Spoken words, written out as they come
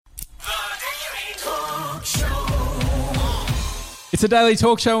Talk Show. It's a daily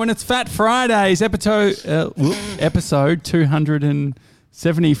talk show and it's Fat Fridays, episode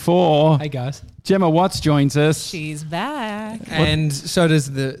 274. Hey guys. Gemma Watts joins us. She's back. And so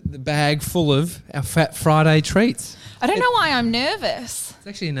does the bag full of our Fat Friday treats. I don't know why I'm nervous. It's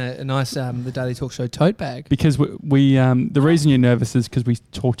actually in a nice the Daily Talk Show tote bag. Because we the reason you're nervous is because we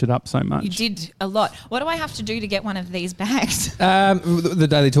talked it up so much. You did a lot. What do I have to do to get one of these bags? The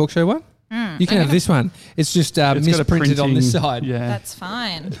Daily Talk Show one? You can have this one. It's just It's got a misprinted on this printing- side. Yeah. That's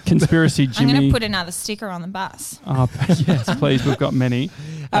fine. Conspiracy Jimmy. I'm going to put another sticker on the bus. Oh, yes, please. We've got many.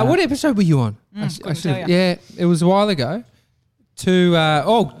 What episode were you on? couldn't tell ya. Yeah, it was a while ago. To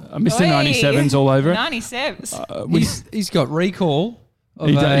Mr. 97's all over it. 97s. he's got recall of,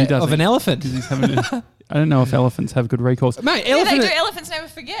 He doesn't. of an elephant. He's having I don't know if elephants have good recalls. Mate, Yeah, they elephant. do. Elephants never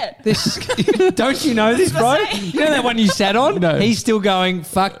forget. Don't you know this, bro? That's the You know that one you sat on? No. He's still going,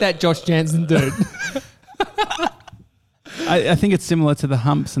 fuck that Josh Jansen dude. I think it's similar to the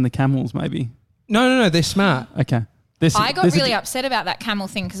humps and the camels, maybe. No, they're smart. Okay. I got really upset about that camel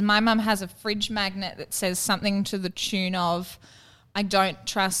thing because my mum has a fridge magnet that says something to the tune of, I don't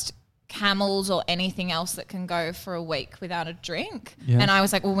trust camels or anything else that can go for a week without a drink. Yeah. And I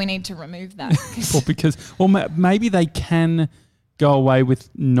was like, well, we need to remove that. Maybe they can go away with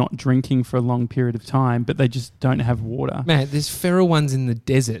not drinking for a long period of time, but they just don't have water. Man, there's feral ones in the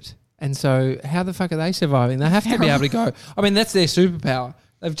desert. And so how the fuck are they surviving? They have to be able to go. I mean, that's their superpower.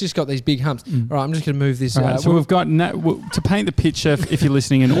 They've just got these big humps. All right, I'm just going to move this. All right, so we've got, to paint the picture, if you're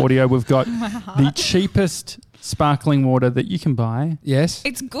listening in audio, we've got the cheapest sparkling water that you can buy. Yes.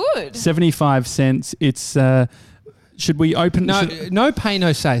 It's good. 75 cents. It's, should we open? No pay,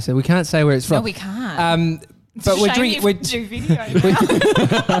 no say. So we can't say where it's from. No, we can't. But we're drinking. We're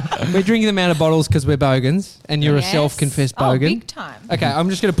drinking them out of bottles because we're bogans, and you're a self-confessed bogan. Big time. Okay, I'm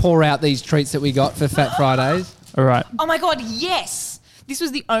just going to pour out these treats that we got for Fat Fridays. All right. Oh my God, yes. This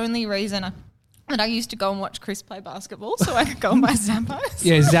was the only reason that I used to go and watch Chris play basketball so I could go and buy Zappos.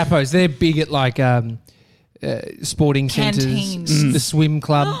 Yeah, Zappos. They're big at like sporting centres, Canteens. the swim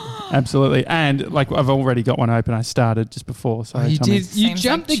club. Absolutely. And like I've already got one open. I started just before. So You Tommy. did. You Seems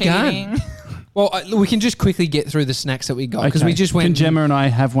jumped like the gun. cheating. Well, we can just quickly get through the snacks that we got because we just went. Can Gemma and I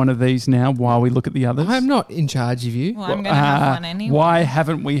have one of these now while we look at the others? I'm not in charge of you. Well, I'm going to have one anyway. Why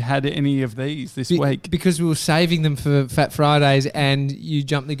haven't we had any of these this week? Because we were saving them for Fat Fridays and you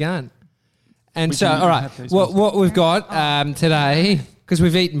jumped the gun. And We so, didn't all right, have these what we've got today, because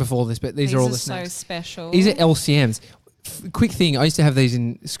we've eaten before this, but these are all the so snacks. special. These are LCMs. Quick thing, I used to have these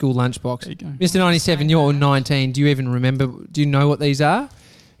in school lunchbox. There you go. Mr. 97, you're 19. Do you even remember? Do you know what these are?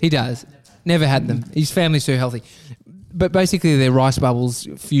 He does. Never had them. His family's too healthy. But basically, they're rice bubbles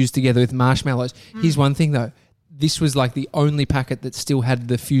fused together with marshmallows. Here's one thing, though. This was like the only packet that still had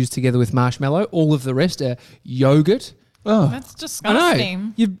the fused together with marshmallow. All of the rest are yogurt. Oh, That's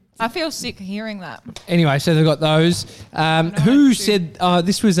disgusting. I know. I feel sick hearing that. Anyway, so they've got those. Who said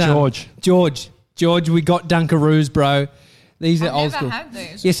this was George, we got Dunkaroos, bro. These are I've old never school. had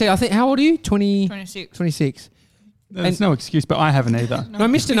these. Yeah, see, I think, how old are you? 26. 26. there's no excuse, but I haven't either. No,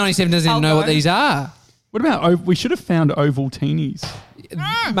 Mr. 97 doesn't even I'll know what go. these are. What about, we should have found Ovaltinis.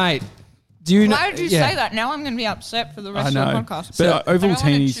 Mate, do you know? Why did you say that? Now I'm going to be upset for the rest I of the know. podcast. But I don't wanna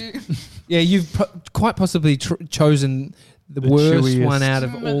Ovaltinis, chew. Yeah, you've quite possibly chosen the The worst chewiest. one out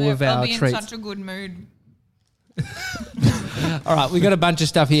of But all of I'll our be in treats. such a good mood. All right, we got a bunch of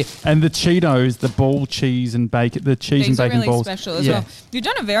stuff here. and the Cheetos, the ball cheese and bacon, the cheese These and are bacon really balls. special as Yeah. well. You've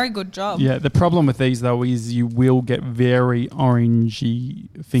done a very good job. Yeah, the problem with these though is you will get very orangey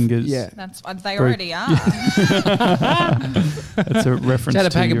fingers. Yeah. That's what they Very- already are. That's a reference. Had a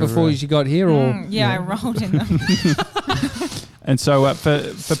to packet your, before you got here, or Yeah, I rolled in them. And so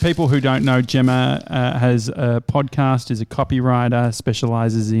for people who don't know, Gemma has a podcast, is a copywriter,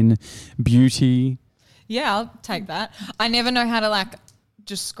 specialises in beauty. Yeah, I'll take that. I never know how to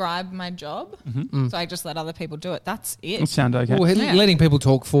describe my job, so I just let other people do it. That's It'll it. sound okay. Well, Yeah. letting people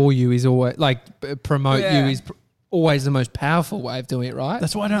talk for you is always promote Yeah. you is always the most powerful way of doing it, right?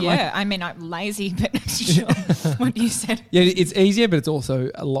 That's why I don't like. Yeah, I mean, I'm lazy, but sure, what you said. Yeah, it's easier, but it's also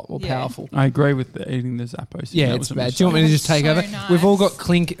a lot more Yeah. powerful. I agree with eating the Zappos. Yeah, That it's was a bad. Do you want me to just take So over? nice. We've all got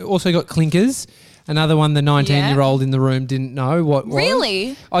also got clinkers. Another one the 19-year-old in the room didn't know what was.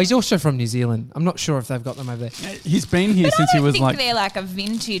 Really? Oh, he's also from New Zealand. I'm not sure if they've got them over there. He's been here But since I he don't was think like. they're like a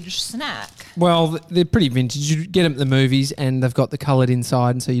vintage snack. Well, they're pretty vintage. You get them at the movies and they've got the coloured inside,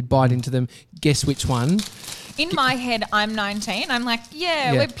 and so you'd bite into them. Guess which one? In my head, I'm 19. I'm like,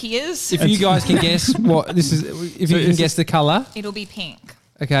 yeah. We're peers. If you guys can guess what this is, if you can guess the colour. It'll be pink.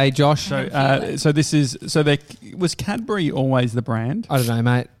 Okay, Josh. So this is there was Cadbury always the brand? I don't know,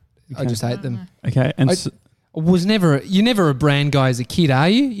 mate. I just hate them. Okay, and You're never a brand guy as a kid, are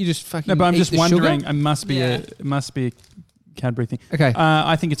you? You just fucking. no, but I'm eat just the wondering. sugar? It must be a Cadbury thing. Okay.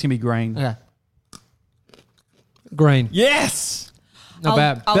 I think it's gonna be green. Okay. Green. Yes. Not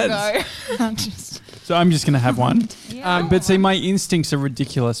bad. I'll That's- go. So I'm just gonna have one. Yeah. But see, my instincts are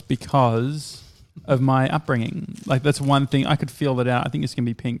ridiculous because of my upbringing. Like that's one thing I could feel that out. I think it's gonna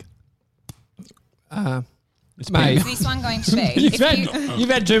be pink. It's Mate. Is this one going to be? You've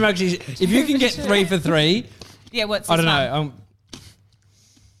had too much. If you can get 3 for 3, Yeah, what's I this don't one?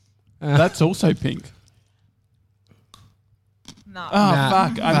 know. That's also pink. No. Oh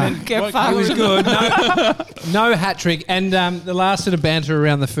fuck! I meant Get what fucked. It was colour- good. No hat trick. And the last sort of banter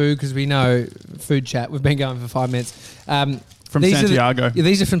around the food, because we know food chat. We've been going for 5 minutes. From These are Santiago.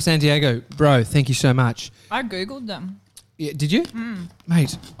 these are from Santiago. Bro, thank you so much. I Googled them. Yeah, did you?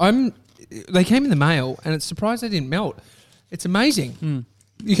 Mate, they came in the mail and it's surprised they didn't melt. It's amazing.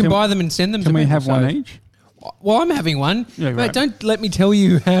 You can buy them and send them to Can we people, have so- one each? Well, I'm having one. Yeah, Mate, right. don't let me tell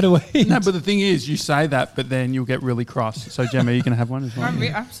you how to eat. No, but the thing is, you say that, but then you'll get really cross. So, Gemma, you can have one as well.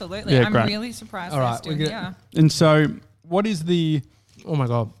 Absolutely. Yeah, I'm great. really surprised. All right, Still, we're gonna- yeah. And so, what is the? Oh, my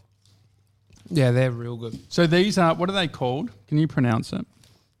God. Yeah, they're real good. So these are what are they called? Can you pronounce it?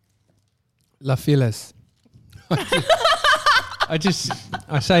 La Files.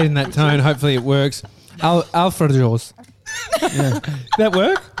 I say it in that tone. Hopefully it works. Alfredos. Yeah. That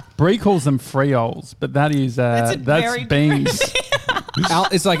work? Brie calls them frioles, but that is That's very beans.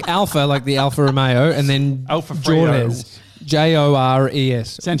 It's like Alpha, like the Alfa Romeo, and then Alpha Jores.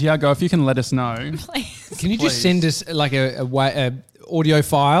 Jores. Santiago, if you can let us know. Please. Can you just Please. send us like a audio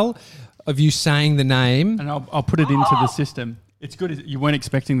file of you saying the name? And I'll put it into the system. It's good. You weren't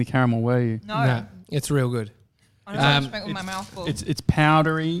expecting the caramel, were you? No. It's real good. I don't want to with my mouth full. It's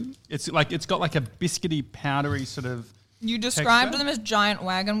powdery. It's got like a biscuity, powdery sort of. You described texture? them as giant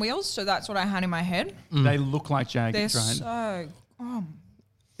wagon wheels, so that's what I had in my head. They look like They're giant. so. I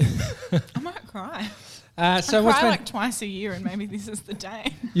might cry. So I what's cry been, like twice a year, and maybe this is the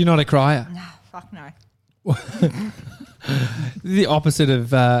day. you're not a crier. Nah, fuck no. The opposite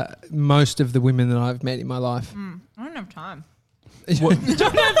of most of the women that I've met in my life. I don't have time. Don't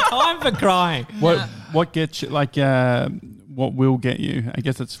have time for crying. What gets you like? What will get you? I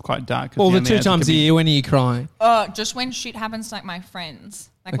guess it's quite dark. 'cause Well, the only 2 ads times could a be- year, when are you crying? Just when shit happens to like my friends.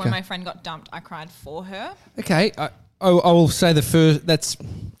 Like Okay. when my friend got dumped, I cried for her. Okay, I will say the first.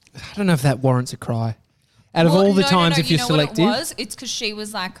 I don't know if that warrants a cry. Out of Well, all the no, times, if you you're know selective, what it was? It's because she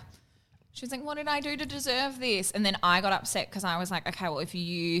was like, what did I do to deserve this? And then I got upset because I was like, okay, well, if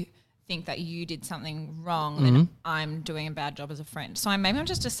you think that you did something wrong, then I'm doing a bad job as a friend. So maybe I'm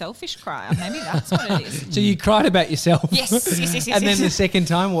just a selfish crier. Maybe that's what it is. so you cried about yourself. Yes. And then the second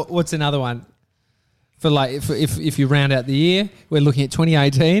time, what's another one? For like, if you round out the year, we're looking at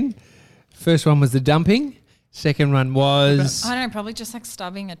 2018. First one was the dumping. Second one was. I don't know, probably just like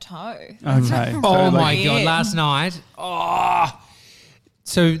stubbing a toe. Okay. Oh So, my like, God! Weird. Last night. Oh.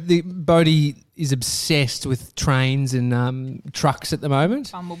 So the Bodhi is obsessed with trains and trucks at the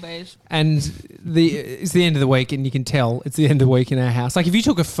moment, Bumblebees. and it's the end of the week, and you can tell it's the end of the week in our house. Like if you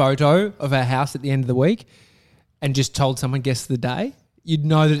took a photo of our house at the end of the week and just told someone guess the day, you'd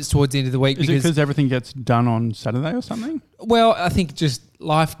know that it's towards the end of the week. Is it because everything gets done on Saturday or something? Well, I think just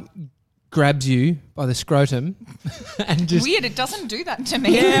life grabs you by the scrotum and just. Weird, it doesn't do that to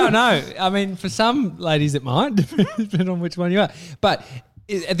me. Yeah, I know. I mean, for some ladies it might, depending on which one you are. But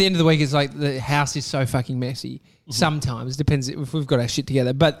at the end of the week, it's like the house is so fucking messy. Sometimes, depends if we've got our shit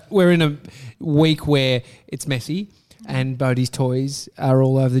together. But we're in a week where it's messy and Bodhi's toys are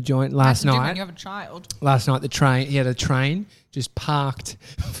all over the joint. That's different when you have a child. Last night, he had a train just parked.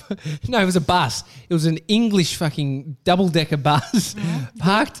 No, it was a bus. It was an English fucking double-decker bus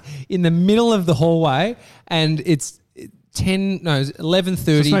parked in the middle of the hallway, and it's 11:30.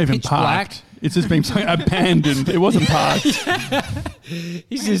 So it's not even pitch parked. black. It's just been abandoned. It wasn't parked. He's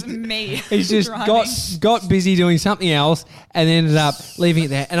It's just me. He's just driving. got busy doing something else and ended up leaving it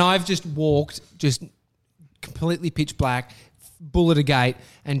there. And I've just walked, just completely pitch black, bullet a gate,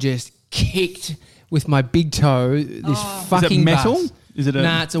 and just kicked with my big toe this fucking Is it metal? bus. Is it a?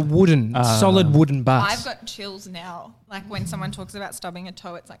 Nah, it's a solid wooden bus. I've got chills now. Like when someone talks about stubbing a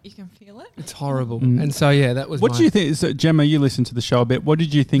toe, it's like you can feel it. It's horrible. And so, yeah, that was What do you think? So, Gemma, you listened to the show a bit. What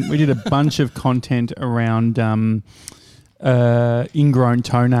did you think? We did a bunch of content around ingrown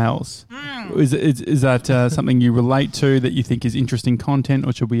toenails. Is that something you relate to that you think is interesting content,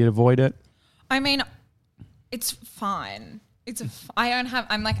 or should we avoid it? I mean, it's fine.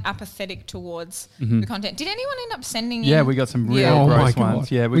 I'm like apathetic towards the content. Did anyone end up sending? Yeah, in? we got some real Oh my gross God.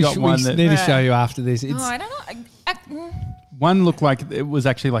 ones. Yeah, we got one that need to show you after this. It's, Oh, I don't know. one looked like it was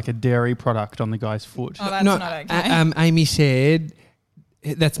actually like a dairy product on the guy's foot. Oh, that's not okay. Amy said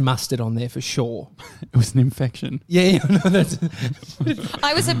that's mustard on there for sure. It was an infection. Yeah, no, that's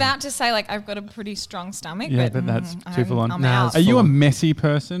I was about to say like I've got a pretty strong stomach. Yeah, but that's too full on. I'm Nah, out. it's Are you a full on. messy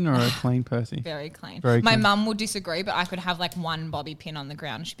person or a clean person? Very clean. Very My clean. mum will disagree, but I could have like one bobby pin on the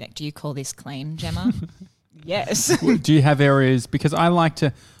ground. She'd be like, "Do you call this clean, Gemma?" Yes. Do you have areas? Because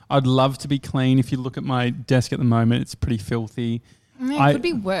I'd love to be clean. If you look at my desk at the moment, it's pretty filthy. It could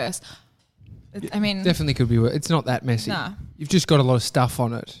be worse. I mean, definitely could be. It's not that messy. Nah. You've just got a lot of stuff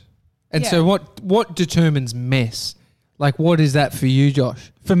on it. And Yeah. so, what determines mess? Like, what is that for you,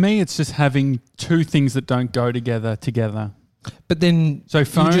 Josh? For me, it's just having two things that don't go together. But then, So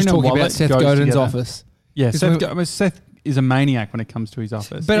phone you're just and talking wallet about Seth goes Godin's together. office. Yeah, 'Cause Seth is a maniac when it comes to his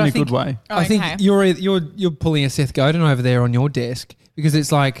office, But in I a think- good way. I think Okay. you're pulling a Seth Godin over there on your desk because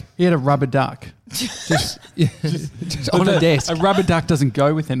it's like He had a rubber duck. just on a desk. A rubber duck doesn't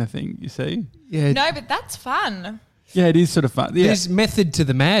go with anything, you see. Yeah, no, but that's fun. Yeah, it is sort of fun. Yeah. There's method to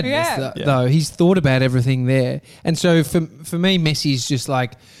the madness, Yeah. though. He's thought about everything there. And so for me, Messi's just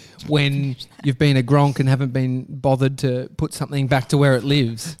like when you've been a gronk and haven't been bothered to put something back to where it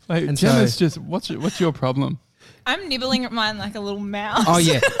lives. Like, And Gemma's so- just, what's your problem? I'm nibbling at mine like a little mouse. Oh,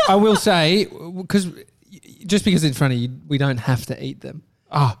 yeah. I will say, because just because it's in front of you, we don't have to eat them.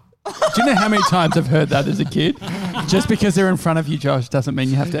 Oh, do you know how many times I've heard that as a kid? Just because they're in front of you, Josh, doesn't mean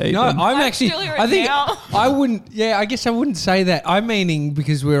you have to eat No, them. I'm I actually. feel it I think now. I wouldn't. Yeah, I guess I wouldn't say that. I'm meaning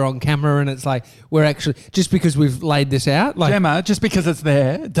because we're on camera and it's like we're actually just because we've laid this out. Like, Gemma, just because it's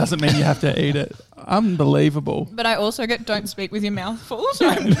there doesn't mean you have to eat it. Unbelievable. But I also get don't speak with your mouth full. So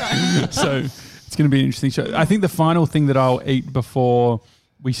I'm trying. So it's going to be an interesting show. I think the final thing that I'll eat before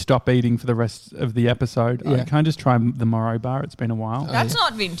we stop eating for the rest of the episode, I Yeah. can't just try the Morrow bar. It's been a while. That's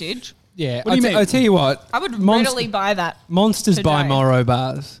not vintage. yeah. What do you mean? I tell you what, I would Monster- readily buy that. Monsters buy Today. Morrow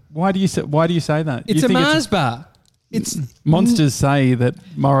bars. Why do you say that? It's You a think Mars bar. It's Monsters say that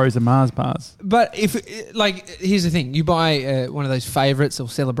Morrow's a Mars bars. But if like, here's the thing: you buy one of those favourites or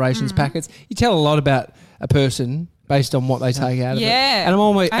celebrations packets. You tell a lot about a person based on what they take out of it. Yeah, and I'm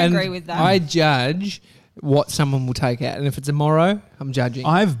always I agree with that. I judge what someone will take out, and if it's a Morrow, I'm judging.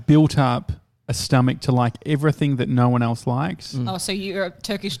 I've built up a stomach to like everything that no one else likes. Oh, so you're a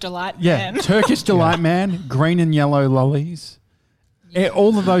Turkish delight Yeah, man. Turkish delight, man. Green and yellow lollies. Yeah,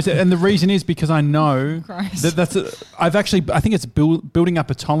 all of those, and the reason is because I know Gross. that I think it's building up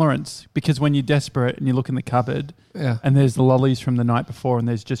a tolerance, because when you're desperate and you look in the cupboard yeah. and there's the lollies from the night before and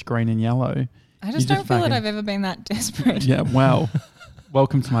there's just green and yellow. I just you don't feel that fucking- I've ever been that desperate. Yeah, well,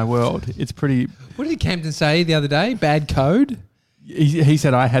 welcome to my world. It's pretty. What did Camden say the other day? Bad code. He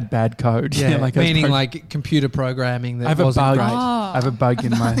said I had bad code. Yeah, like I was meaning pro- like computer programming that I have a wasn't bug. great. I have a bug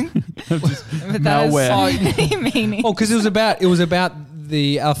in my just But that is malware. so meaning. Oh, because it was about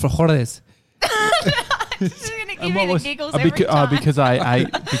the alfajores. Just gonna give And me what the was giggles every time. because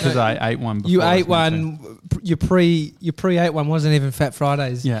I ate one. Before, You I was ate gonna say. one. You pre-ate one wasn't even Fat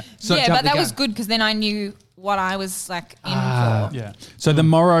Fridays. Yeah. So yeah, jump but the that was gun. good because then I knew what I was like in Ah. for. Yeah. So the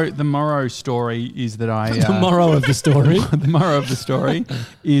Morrow story is that I The moral of the story. the moral of the story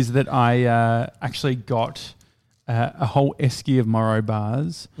is that I actually got a whole esky of Morrow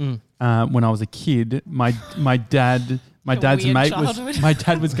bars when I was a kid. My dad's weird mate childhood. my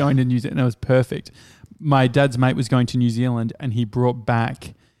dad was going to New Zealand, and it was perfect. My dad's mate was going to New Zealand, and he brought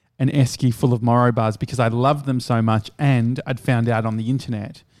back an esky full of Morrow bars because I loved them so much, and I'd found out on the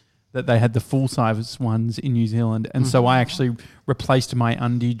internet that they had the full-size ones in New Zealand. And so I actually replaced my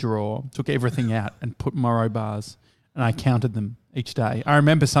undie drawer, took everything out and put Morrow bars, and I counted them each day. I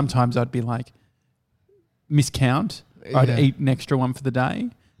remember sometimes I'd be like, miscount. I'd Yeah. eat an extra one for the day,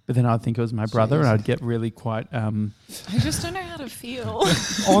 but then I'd think it was my brother, and I'd get really quite... I just don't know how to feel.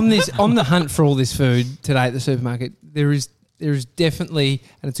 on the hunt for all this food today at the supermarket, there is definitely,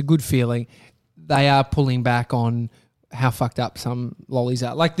 and it's a good feeling, they are pulling back on how fucked up some lollies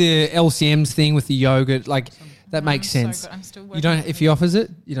are. Like the LCM's thing with the yogurt, like that makes sense. So good. I'm still You working. don't, if he offers it,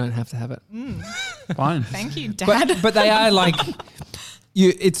 you don't have to have it. fine. Thank you, Dad. But they are like,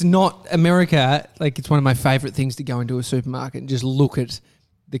 it's not America. Like, it's one of my favorite things to go into a supermarket and just look at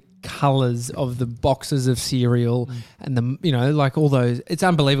the colours of the boxes of cereal and the, like all those. It's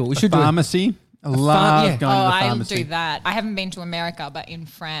unbelievable. We should do it. Pharmacy. I love yeah. going to the I'll pharmacy. do that. I haven't been to America, but in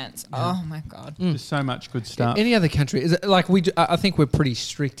France. Oh my God. There's so much good stuff. Any other country? Is it like I think we're pretty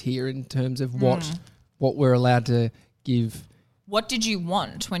strict here in terms of what we're allowed to give. What did you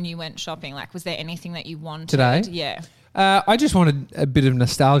want when you went shopping? Like, was there anything that you wanted? Today? Yeah. I just wanted a bit of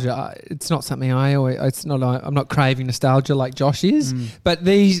nostalgia. It's not something I'm not craving nostalgia like Josh is. But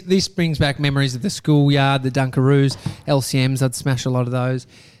this brings back memories of the schoolyard, the Dunkaroos, LCMs. I'd smash a lot of those.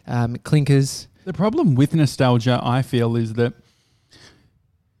 Clinkers. The problem with nostalgia, I feel, is that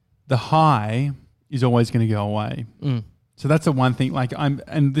the high is always going to go away. So that's the one thing.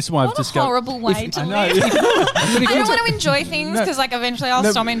 And this is why I've discovered. What a horrible way to live. I don't want to enjoy things because, eventually I'll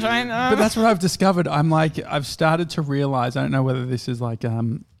stop enjoying them. But that's what I've discovered. I've started to realize. I don't know whether this is a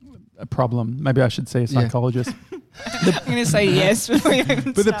problem. Maybe I should see a psychologist. I'm going to say yes. But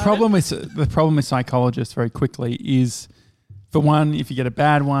the problem with psychologists very quickly is, for one, if you get a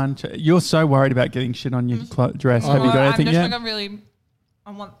bad one, you're so worried about getting shit on your dress. Have you got anything yet?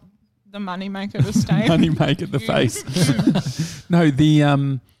 I want the money maker to stay. Money maker, the face. No,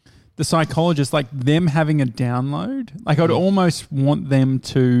 the psychologist, them having a download. I'd almost want them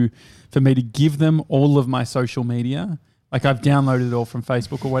for me to give them all of my social media. I've downloaded it all from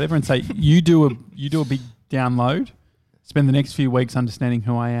Facebook or whatever, and say, you do a big download, spend the next few weeks understanding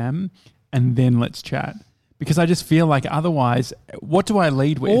who I am, and then let's chat. Because I just feel like otherwise, what do I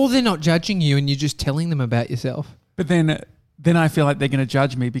lead with? Or they're not judging you and you're just telling them about yourself. But then I feel like they're going to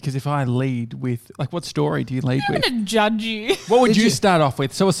judge me, because if I lead with, what story do you lead with? I'm going to judge you. What would you start off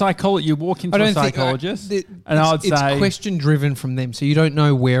with? So you walk into a psychologist and I would say... It's question driven from them, so you don't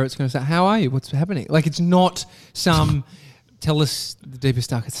know where it's going to say, how are you? What's happening? It's not some... Tell us the deepest,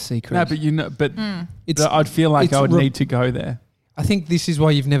 darkest secret. No, but I'd feel like I would need to go there. I think this is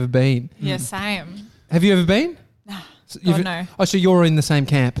why you've never been. Yeah, same. Have you ever been? No. Oh, so you're in the same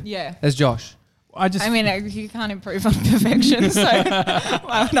camp? Yeah. As Josh? You can't improve on perfection, so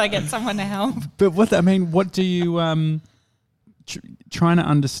why would I get someone to help? But what do you trying to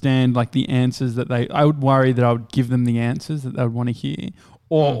understand the answers that I would worry that I would give them the answers that they would want to hear,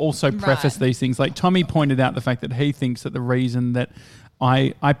 or also preface these things. Tommy pointed out the fact that he thinks that the reason that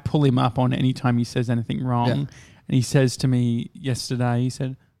I pull him up on any time he says anything wrong, and he says to me yesterday, he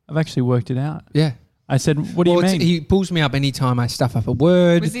said, I've actually worked it out. Yeah. I said, what do you mean? He pulls me up anytime I stuff up a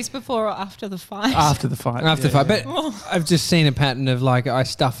word. Was this before or after the fight? After the fight. After the fight. But I've just seen a pattern of I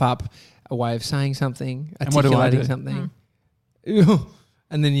stuff up a way of saying something, articulating something.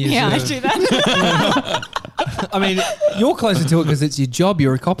 And then you I do that. You're closer to it because it's your job.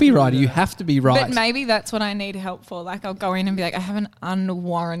 You're a copywriter. You have to be right. But maybe that's what I need help for. I'll go in and be I have an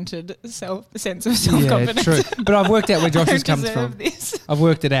unwarranted sense of self-confidence. Yeah, true. But I've worked out where Josh's comes from. I've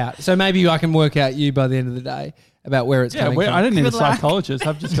worked it out. So maybe I can work out you by the end of the day about where it's coming from. I don't need a psychologist.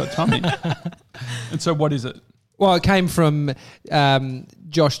 I've just got Tommy. And so what is it? Well, it came from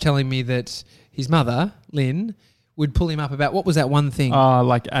Josh telling me that his mother, Lynn, would pull him up about, what was that one thing?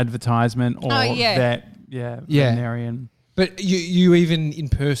 Advertisement or vet. Yeah, veterinarian. But you even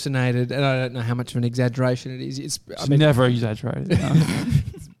impersonated, and I don't know how much of an exaggeration it is. It's never exaggerated. No.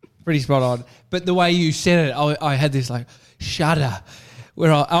 It's pretty spot on. But the way you said it, I had this shudder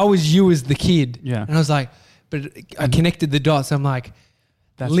where I was you as the kid. Yeah. And I was but I connected the dots. I'm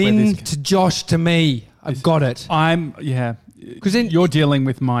Lynn to Josh to me. I've got it. Because then you're dealing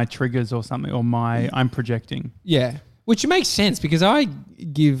with my triggers or something, or I'm projecting. Yeah. Which makes sense because I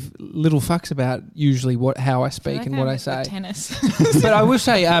give little fucks about usually how I speak and what I say. Tennis. But I will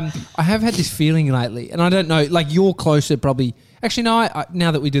say I have had this feeling lately, and I don't know, you're closer probably. Actually, no, now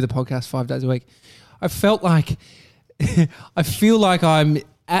that we do the podcast 5 days a week, I feel like I'm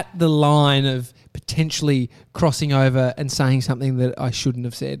at the line of potentially crossing over and saying something that I shouldn't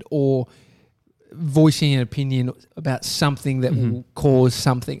have said, or voicing an opinion about something that will cause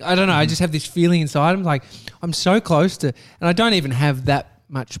something. I don't know. I just have this feeling inside. I'm so close to, and I don't even have that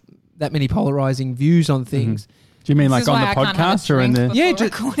many polarizing views on things. Do you mean on the podcast or in the? Yeah,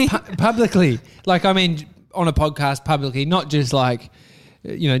 just publicly. On a podcast publicly, not just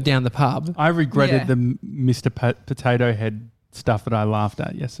down the pub. I regretted the Mr. Potato Head stuff that I laughed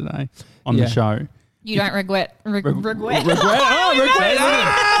at yesterday on the show. You don't regret. Regret? Regret? Oh, regret.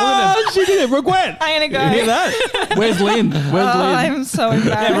 Oh, she did it. Regret. I'm going to go. You hear that? Where's Lynn? Lynn? I'm so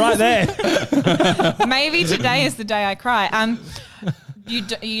embarrassed. Right there. Maybe today is the day I cry. You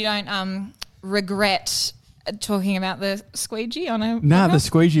don't regret talking about the squeegee on a the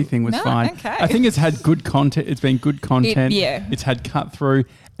squeegee thing was fine. Okay. I think it's had good content. It's been good content. It's had cut through.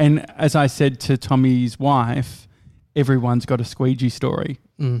 And as I said to Tommy's wife, everyone's got a squeegee story.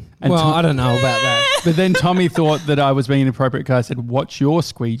 I don't know about that. But then Tommy thought that I was being inappropriate because I said, what's your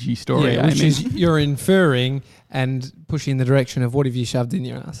squeegee story? Yeah, which is you're inferring and pushing the direction of what have you shoved in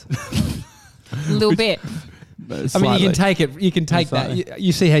your ass? A little bit. Slightly. You can take it. You can take that.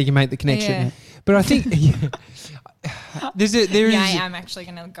 You see how you can make the connection. Yeah. But I think I'm actually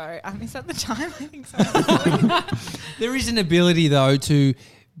going to go. Is that the time? I think so. There is an ability, though, to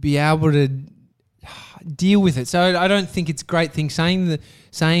be able to deal with it. So I don't think it's a great thing saying.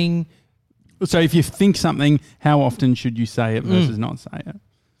 So if you think something, how often should you say it versus not say it?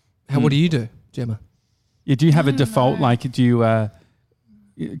 What do you do, Gemma? Yeah, do you have a default? know. Like, do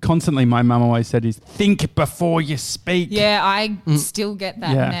you constantly? My mum always said, "Is think before you speak." Yeah, I still get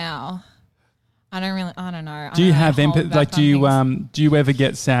that Yeah. now. I don't know. Do you have empathy? empathy? Like, do you ever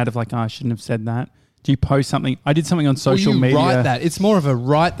get sad of like, oh, I shouldn't have said that? Do you post something? I did something on social media. Write that. It's more of a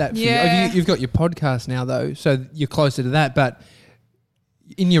write that. Yeah. You've got your podcast now, though, so you're closer to that. But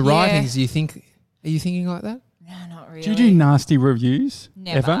in your writings, are you thinking like that? No, not really. Do you do nasty reviews?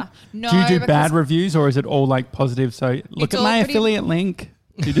 Never. Ever? No, do you do because bad reviews, or is it all like positive? So look It's at all my pretty- affiliate link.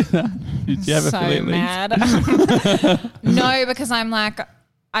 Do you do that? Do you have so affiliate links? mad. No, because I'm like,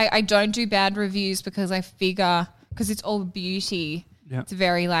 I don't do bad reviews because I figure, because it's all beauty. Yeah. It's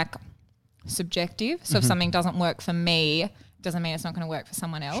very like subjective. So if something doesn't work for me, it doesn't mean it's not going to work for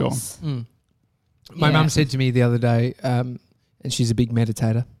someone else. My Yeah. mum said to me the other day, and she's a big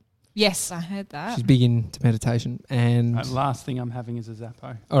meditator. Yes, I heard that. She's big into meditation. And Last thing I'm having is a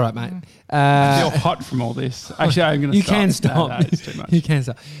Zappo. all right, mate. I feel hot from all this. Actually, I'm going to You stop. can stop. No, it's too much. You can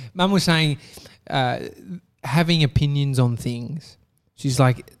stop. Mum was saying having opinions on things. She's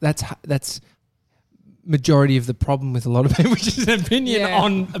like, that's majority of the problem with a lot of people, which is an opinion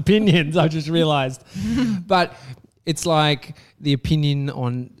on opinions, I just realised. But it's like the opinion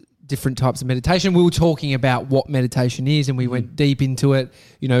on different types of meditation. We were talking about what meditation is and we went deep into it,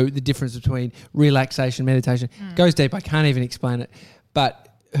 you know, the difference between relaxation, meditation. Goes deep. I can't even explain it.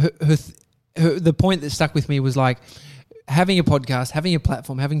 But the point that stuck with me was like, having a podcast, having a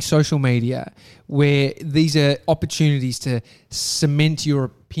platform, having social media where these are opportunities to cement your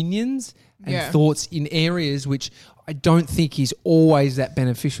opinions and thoughts in areas which I don't think is always that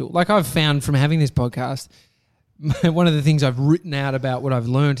beneficial. Like I've found from having this podcast, one of the things I've written out about what I've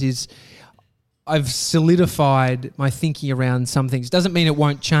learned is I've solidified my thinking around some things. Doesn't mean it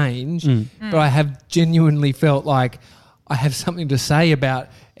won't change, but I have genuinely felt like I have something to say about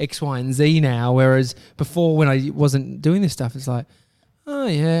X, Y, and Z now, whereas before when I wasn't doing this stuff, it's like, oh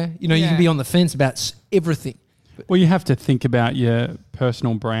yeah, you know, you can be on the fence about everything. Well, you have to think about your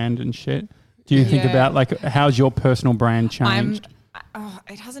personal brand and shit. Do you think about like how's your personal brand changed?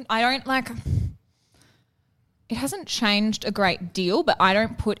 It hasn't. I don't like. It hasn't changed a great deal, but I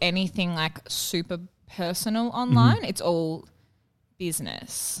don't put anything like super personal online. It's all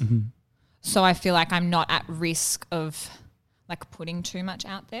business. So I feel like I'm not at risk of like putting too much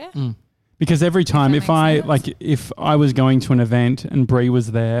out there. Because every time if that makes sense? if I was going to an event and Bree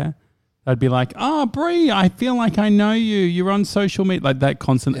was there, I'd be like, oh, Bree, I feel like I know you. You're on social media, like that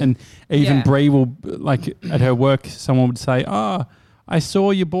constant. And even Bree will, like at her work, someone would say, oh, I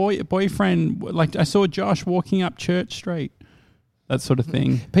saw your boyfriend, like I saw Josh walking up Church Street, that sort of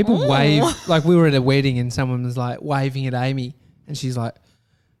thing. People wave, like we were at a wedding and someone was like waving at Amy and she's like,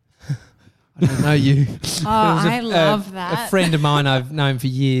 I don't know you. Oh, I love that. A friend of mine I've known for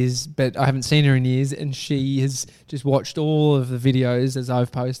years, but I haven't seen her in years, and she has just watched all of the videos as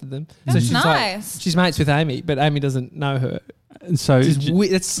I've posted them. That's she's nice. Like, she's mates with Amy, but Amy doesn't know her. And so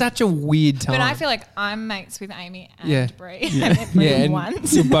It's such a weird time. But I feel like I'm mates with Amy and Yeah. Bree. And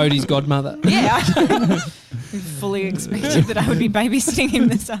once. You're Bodhi's godmother. Yeah, I fully expected that I would be babysitting him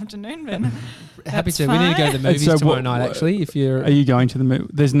this afternoon, but Happy that's to. We need to go to the And movies so tomorrow night, actually. If you're, are you going to the movie?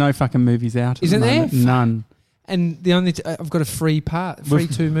 There's no fucking movies out. At Isn't the there? moment. None. and the only I've got a free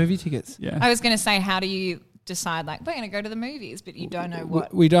 2 movie tickets. Yeah. I was going to say, how do you decide, like, we're going to go to the movies, but you don't know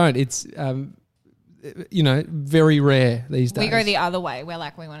what? We don't. It's very rare these days. We go the other way. We're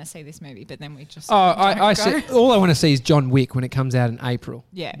like, we want to see this movie, but then we just I don't see, go. all I want to see is John Wick when it comes out in April.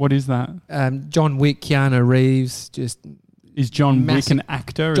 Yeah. What is that? John Wick, Keanu Reeves, just Is John massive. Wick an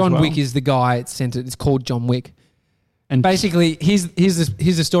actor? John as well? Wick is the guy. It's called John Wick. And basically, here's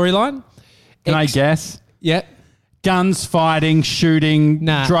the storyline. Can I guess? Yeah. Guns, fighting, shooting,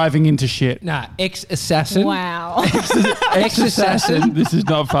 Nah. driving into shit. Nah, ex-assassin. Wow. Ex-assassin. This is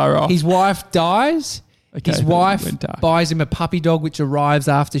not far off. His wife dies. Okay, His wife went dark. buys him a puppy dog, which arrives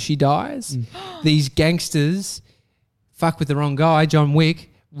after she dies. These gangsters fuck with the wrong guy, John Wick,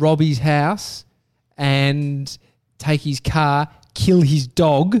 rob his house and take his car, kill his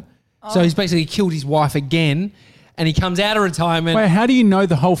dog. So he's basically killed his wife again. And he comes out of retirement. Wait, how do you know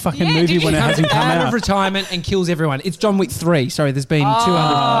the whole fucking Yeah, movie did when you it come hasn't come out out? of retirement and kills everyone. It's John Wick 3. Sorry, there's been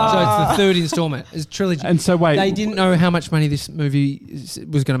 200. So it's the third installment. It's a trilogy. And so wait, They didn't know how much money this movie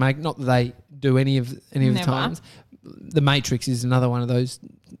was going to make. Not that they do any of the Never. times. The Matrix is another one of those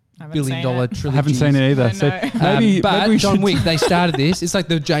billion-dollar trilogy. I haven't seen it either. I So know. But we John should- Wick, they started this. It's like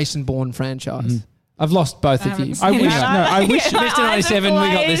the Jason Bourne franchise. I've lost both of you. haven't seen wish- it. no, I wish- My Mr. eyes are 97, we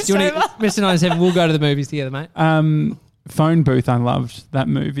got this. Do you want glazed to, Mr. 97, we'll go to the movies together, mate. Phone Booth, I loved that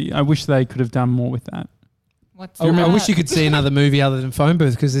movie. I wish they could have done more with that. What's I that? wish you could see another movie other than Phone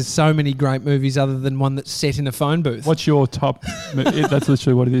Booth because there's so many great movies other than one that's set in a phone booth. What's your top? That's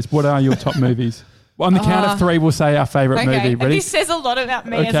literally what it is. What are your top movies? Well, on the count of three, we'll say our favourite Okay, movie. Ready? this says a lot about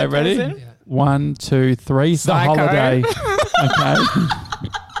me as Okay, a ready? person. Yeah. 1, 2, 3. Psycho. The Holiday. Okay.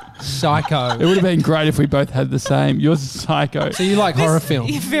 Psycho. It would have been great if we both had the same. Yours is Psycho. So you like horror films?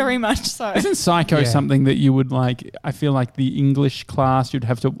 Yeah, very much so. Isn't Psycho Yeah. something that you would like? I feel like the English class, you'd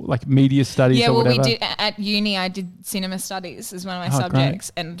have to like media studies Yeah, or well, whatever. we did at uni. I did cinema studies as one of my Oh,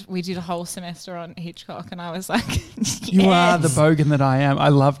 subjects, and we did a whole semester on Hitchcock. And I was like, You are the yes. bogan that I am. I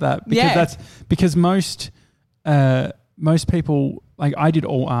love that because Yeah. that's because most people like I did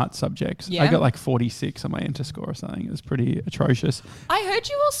all art subjects. I Yeah. got like 46 on my enter score or something. It was pretty atrocious. I heard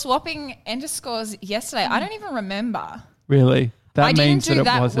you all swapping enter scores yesterday. I don't even remember. Really, that I means didn't do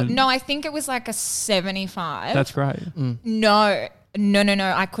that that. it wasn't. No, I think it was like a 75. That's great. No.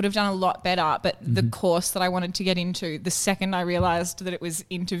 I could have done a lot better, but the course that I wanted to get into, the second I realised that it was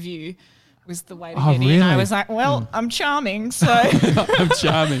interview was the way to Oh, get in. I really? was like, well, I'm charming, so I'm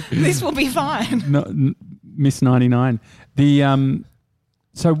charming. this will be fine. No, Miss 99. The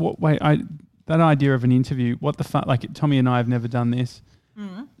so what? Wait, that idea of an interview. What the fuck? Like Tommy and I have never done this.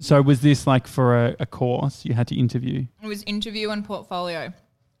 So was this like for a course you had to interview? It was interview and portfolio. I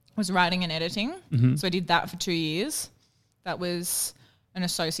was writing and editing. So I did that for 2 years. That was an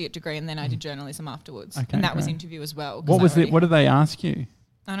associate degree, and then I did journalism afterwards. Okay, and that was great. interview as well. 'cause What I was it? already- What did they ask you?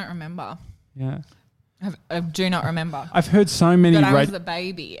 I don't remember. Yeah, I do not remember. I've heard so many. But I was the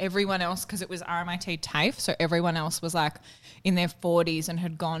baby. Everyone else, because it was RMIT TAFE, so everyone else was like in their 40s and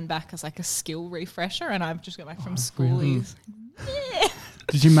had gone back as like a skill refresher, and I've just got back from schoolies. Yeah.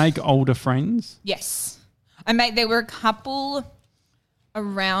 Did you make older friends? Yes. There were a couple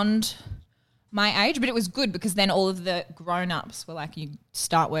around my age, but it was good because then all of the grown-ups were like, you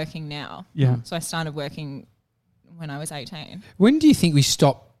start working now. Yeah. So I started working when I was 18. When do you think we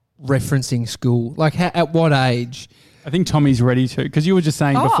stop referencing school? Like at what age? I think Tommy's ready to because you were just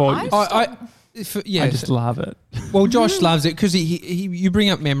saying before. I- Yeah. I just love it. Well, Josh loves it because you bring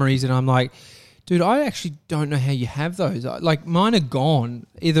up memories, and I'm like, dude, I actually don't know how you have those. Like mine are gone.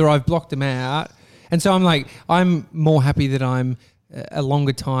 Either I've blocked them out, and so I'm like, I'm more happy that I'm a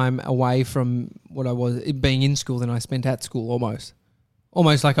longer time away from what I was being in school than I spent at school.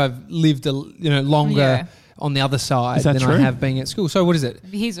 Almost like I've lived longer Yeah. on the other side Is that than true? I have being at school. So what is it?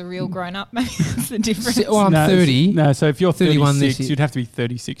 He's a real grown-up. Maybe that's the difference. Well, I'm 30. No, so if you're 31 this 36, year. you'd have to be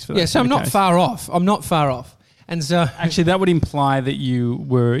 36 for that. Yeah, so to I'm be the not case. far off. I'm not far off. And so Actually, that would imply that you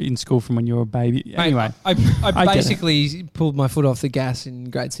were in school from when you were a baby. Anyway, I get it. basically pulled my foot off the gas in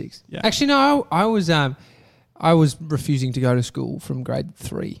grade 6. Yeah. Actually, no, I was refusing to go to school from grade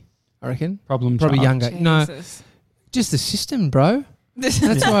 3. I reckon problem probably child. younger. No, Jesus. just the system, bro. That's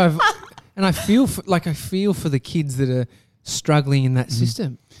why I feel for the kids that are struggling in that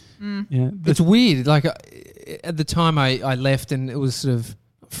system. Yeah, It's weird. Like at the time I left, and it was sort of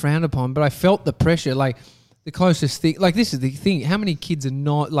frowned upon, but I felt the pressure. Like the closest thing, like this is the thing. How many kids are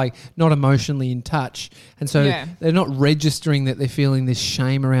not emotionally in touch, and so Yeah. they're not registering that they're feeling this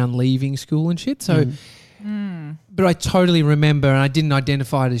shame around leaving school and shit. So, but I totally remember, and I didn't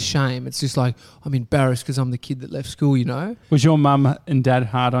identify it as shame. It's just like I'm embarrassed because I'm the kid that left school. You know, Was your mum and dad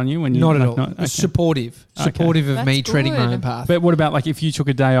hard on you when you? not at like, all. not- okay. Supportive of That's me treading my good. own path. But what about like if you took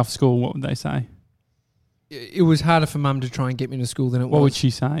a day off school? What would they say? It was harder for mum to try and get me to school than it What was. would she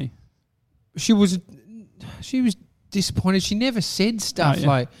say? She was disappointed. She never said stuff Oh, yeah.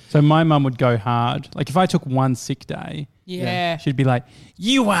 like, So my mum would go hard. Like if I took one sick day, Yeah. she'd be like,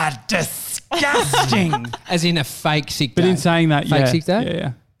 "You are disgusting." as in a fake sick But day. in saying that, Fake yeah, sick day?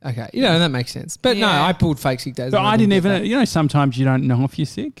 yeah. Okay, that makes sense. But no, Yeah. I pulled fake sick days. But and I didn't get even. that. You know, sometimes you don't know if you're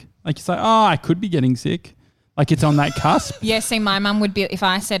sick. Like it's like, oh, I could be getting sick. Like it's on that cusp. Yeah, see, my mum would be, if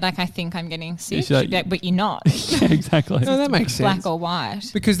I said, like, I think I'm getting sick, she's like- she'd be like, but you're not. Yeah, exactly. No, that makes sense. Black or white.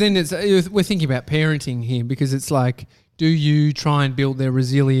 Because then we're thinking about parenting here, because it's like, do you try and build their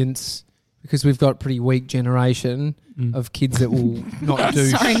resilience? Because we've got a pretty weak generation of kids that will not do.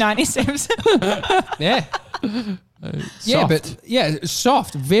 Sorry, 97. Yeah. Yeah, Soft. but yeah,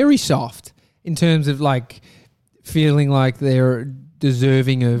 soft, very soft in terms of like feeling like they're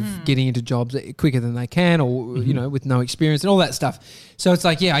deserving of getting into jobs quicker than they can, or with no experience and all that stuff. So it's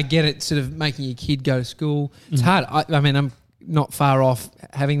like, yeah, I get it. Sort of making your kid go to school. It's hard. I mean, I'm not far off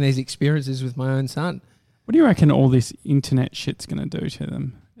having these experiences with my own son. What do you reckon all this internet shit's going to do to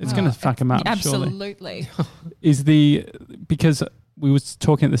them? It's going to fuck him up, surely. Absolutely. Because we was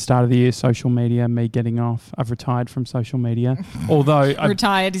talking at the start of the year, social media, me getting off. I've retired from social media. Although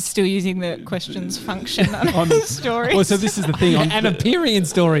Retired is still using the questions function on the stories. Well, so this is the thing. And appearing in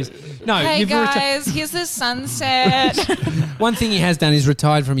stories. No, Hey you've guys, here's the sunset. One thing he has done is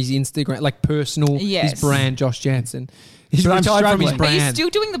retired from his Instagram, like personal, Yes. his brand, Josh Jansen. He's But I'm retired from his struggling. Are you brand. still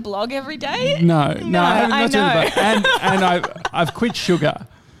doing the blog every day? No, I haven't I got to the boat. And I've quit sugar.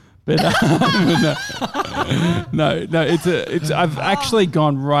 But no, it's I've actually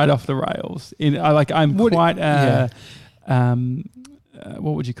gone right off the rails.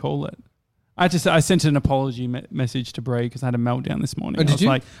 What would you call it? I sent an apology message to Brie because I had a meltdown this morning. Oh, did I was you?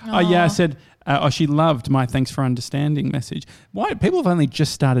 like, I said, she loved my thanks for understanding message. Why people have only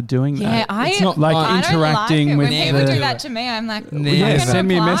just started doing that? Yeah, it's not like I interacting don't like it. with. When people do that to me, I'm like, Never. Yeah, Never. send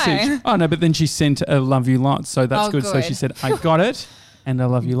me a message. Oh no, but then she sent a love you lots, so that's Oh, good. So good. she said, I got it, and I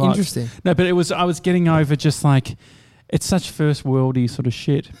love you lots. Interesting. No, but I was getting over just like. It's such first worldy sort of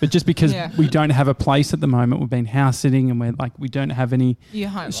shit. But just because we don't have a place at the moment, we've been house sitting and we don't have any You're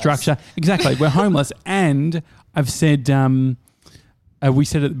homeless. structure. Exactly. We're homeless. And I've said, we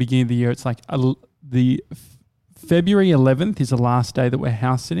said at the beginning of the year, it's like the February 11th is the last day that we're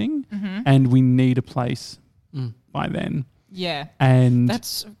house sitting and we need a place by then. Yeah. And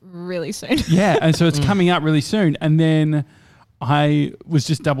that's really soon. yeah. And so it's coming up really soon. And then I was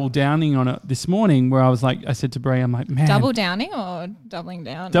just double downing on it this morning where I said to Brie, I'm like, man. Double downing or doubling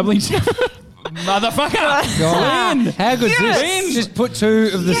down? Doubling down. Motherfucker. God. How good is this? Just put two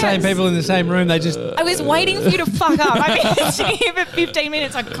of the same people in the same room. They just... I was waiting for you to fuck up. I've been sitting here for 15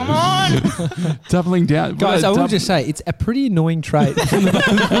 minutes. Like, come on. Doubling down. Guys, I will just say, it's a pretty annoying trait from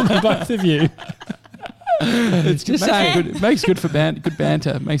the both of you. It's just saying. It makes good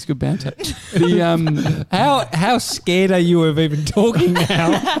banter. Makes good banter. The How scared are you of even talking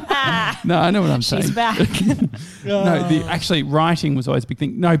now? no, I know what I'm saying. She's back. No, actually writing was always a big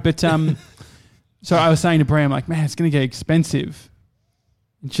thing. No, but so I was saying to Brie, I'm like, man, it's going to get expensive.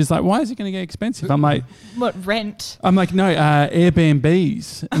 And she's like, why is it going to get expensive? I'm like, What, rent? no,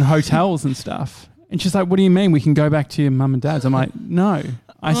 Airbnbs and hotels and stuff. And she's like, what do you mean? We can go back to your mum and dad's. I'm like, no.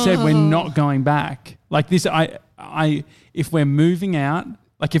 I said we're not going back. Like this, if we're moving out,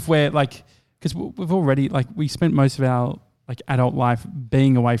 like if we're like, because we've already, like we spent most of our like adult life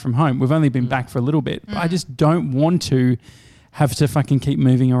being away from home. We've only been back for a little bit. But I just don't want to have to fucking keep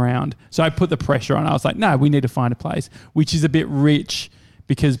moving around. So I put the pressure on. I was like, no, we need to find a place, which is a bit rich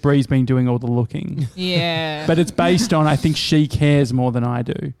because Bree's been doing all the looking. Yeah. But it's based on, I think she cares more than I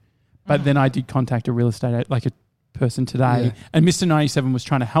do. But then I did contact a real estate, like a person today, and Mr. 97 was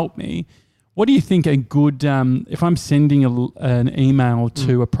trying to help me. What do you think a good, if I'm sending an email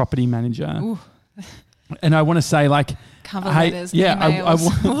to a property manager and I want to say like, Cover hey, letters,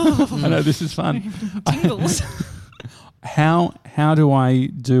 emails. I know this is fun. Tingles. How do I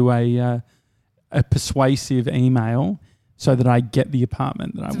do a persuasive email so that I get the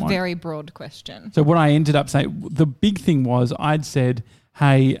apartment that I want? Very broad question. So what I ended up saying, the big thing was I'd said,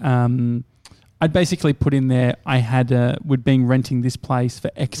 hey, I'd basically put in there we'd been renting this place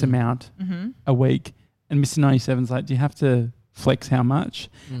for X amount a week. And Mr. 97's like, do you have to flex how much?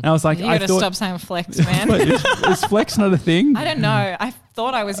 And I was like, You got to stop saying flex, man. is flex not a thing? I don't know. I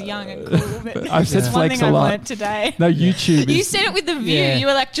thought I was young and cool, but I've said it's flex one thing a I've lot. learned today. No, YouTube You is... said it with the view. Yeah. You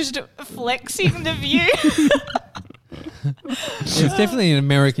were like just flexing the view. It's definitely an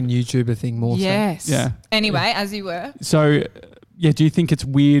American YouTuber thing more Yes. Yeah. Anyway, as you were. So, yeah, do you think it's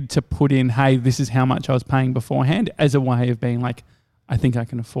weird to put in, hey, this is how much I was paying beforehand as a way of being like, I think I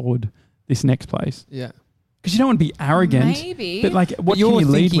can afford this next place? so. Yeah. Because you don't want to be arrogant. Maybe. But like, what You're can you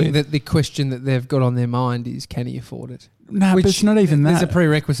lead thinking with? that the question that they've got on their mind is, can he afford it? No, but it's not even There's that. a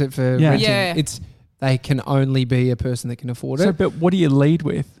prerequisite for Yeah. renting. Yeah. It's they can only be a person that can afford So, it. but what do you lead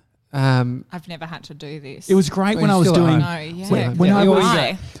with? I've never had to do this. It was great Well, when you're I was still at doing... home. No, yeah. When I was...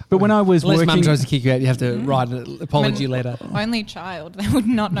 Why? But when I was Unless working... mum tries to kick you out, you have to write an apology letter. Only child. They would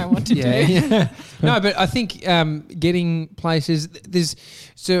not know what to do. Yeah. No, but I think getting places,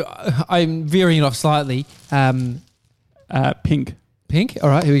 I'm veering it off slightly. Pink. Pink. All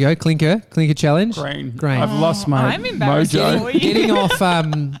right, here we go. Clinker challenge. Green. I've lost my I'm embarrassed mojo. for you.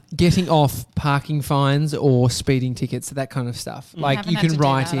 Getting off parking fines or speeding tickets, that kind of stuff. Like Haven't you had can to do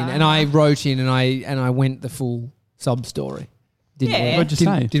write that, in, I and I wrote in, and I went the full sub story. Didn't Yeah. work. What'd you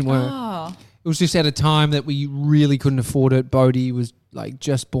say? Didn't work. Oh. It was just at a time that we really couldn't afford it. Bodhi was like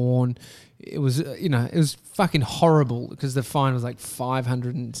just born. It was, it was fucking horrible because the fine was like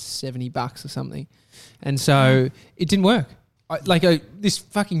 $570 or something, and so it didn't work. This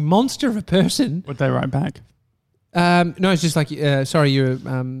fucking monster of a person. What'd they write back? No, it's just like, sorry, your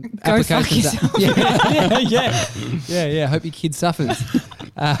Go fuck application's yourself. yeah. Hope your kid suffers.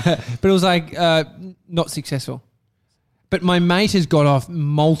 But it was like not successful. But my mate has got off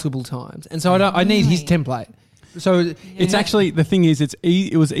multiple times, and so I need his template. So It's actually, the thing is,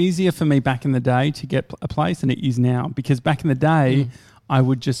 it was easier for me back in the day to get a place than it is now, because back in the day, I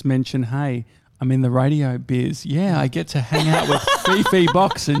would just mention, hey, I'm in the radio biz. Yeah, I get to hang out with Fifi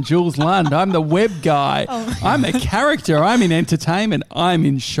Box and Jules Lund. I'm the web guy. I'm a character. I'm in entertainment. I'm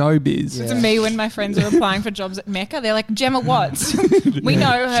in showbiz. Yeah. To me, when my friends are applying for jobs at Mecca, they're like, Gemma Watts. We know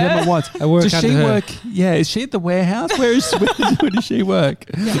her. Gemma Watts. Does she work? Yeah, is she at the warehouse? Where does she work?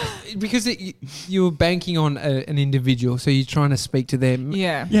 Yeah, because you're banking on an individual, so you're trying to speak to them.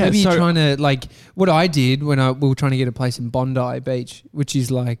 Yeah. Maybe you're trying to, like, what I did when we were trying to get a place in Bondi Beach, which is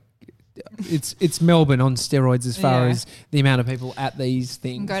like, it's Melbourne on steroids as far as the amount of people at these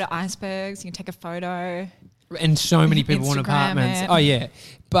things. You can go to icebergs, you can take a photo. And so many people want Instagram apartments. it. Oh, yeah.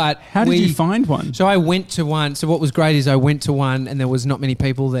 But how did you find one? So I went to one. So what was great is I went to one and there was not many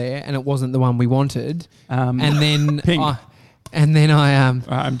people there and it wasn't the one we wanted. And then Ping.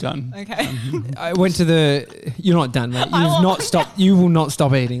 I'm done. Okay. I went to the. You're not done, mate. You've not stopped. You will not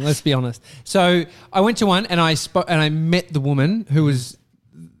stop eating. Let's be honest. So I went to one and I met the woman who was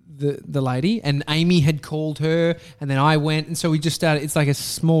the lady, and Amy had called her, and then I went, and so we just started. It's like a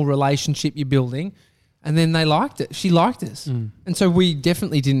small relationship you're building, and then they liked it. She liked us, and so we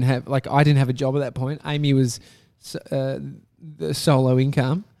definitely didn't have, like, I didn't have a job at that point. Amy was the solo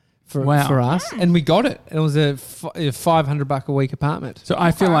income for us, and we got it. It was a $500 a week apartment. So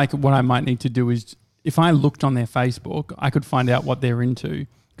I feel like what I might need to do is, if I looked on their Facebook, I could find out what they're into.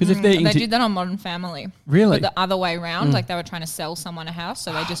 Because if they did that on Modern Family. Really? But the other way around, like they were trying to sell someone a house,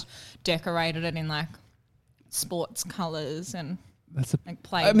 so they just decorated it in like sports colours and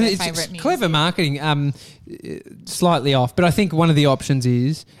played their favourite music. Clever marketing, slightly off. But I think one of the options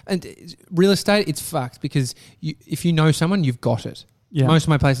is, and real estate, it's fucked because if you know someone, you've got it. Yeah. Most of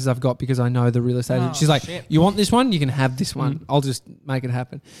my places I've got because I know the real estate agent. She's like, you want this one? You can have this one. I'll just make it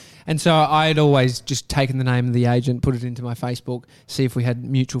happen. And so I'd always just taken the name of the agent, put it into my Facebook, see if we had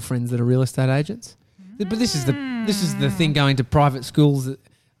mutual friends that are real estate agents. But this is the thing going to private schools. That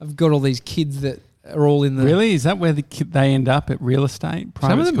I've got all these kids that are all in the... Really? Is that where they end up, at real estate?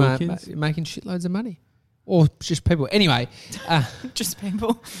 Private Some of them kids? making shitloads of money. Or just people. Anyway. Just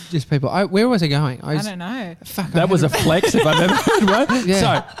people. Just people. Where was I going? I don't know. That was a flex if I've ever heard one. Yeah.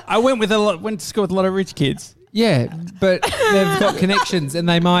 So I went to school with a lot of rich kids. Yeah, but they've got connections and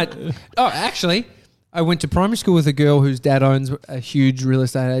they might... Oh, actually, I went to primary school with a girl whose dad owns a huge real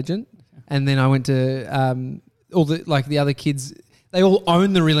estate agent. And then I went to all the other kids... They all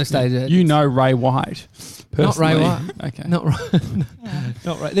own the real estate agents. You know Ray White. Personally. Not Ray White. Okay.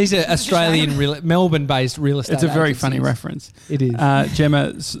 Not right. These are Australian, Melbourne-based real estate It's a very agencies. funny reference. It is.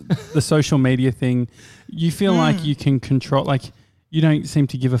 Gemma, the social media thing, you feel like you can control, like you don't seem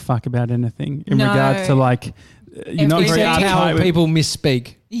to give a fuck about anything in regards to like, you're not very Except how uptight with people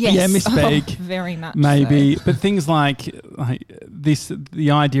misspeak. Yes. Yeah, misspeak. Very much maybe. so. But things like this,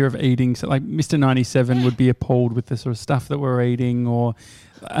 the idea of eating, so like Mr. 97 would be appalled with the sort of stuff that we're eating, or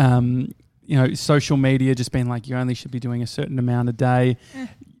social media just being like, you only should be doing a certain amount a day.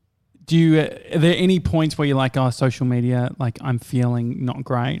 Are there any points where you're like, oh, social media, like I'm feeling not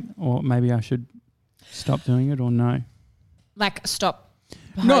great, or maybe I should stop doing it, or no? Like stop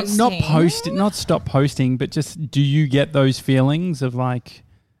posting? Not stop posting, but just, do you get those feelings of like...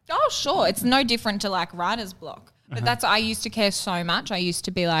 Oh, sure. It's no different to like writer's block. But I used to care so much. I used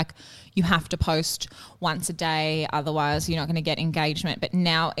to be like, you have to post once a day, otherwise you're not going to get engagement. But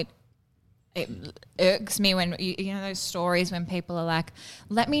now it irks me when, you know those stories when people are like,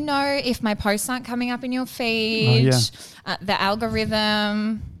 let me know if my posts aren't coming up in your feed, the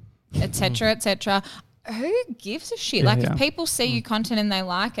algorithm, et cetera, Who gives a shit? If people see your content and they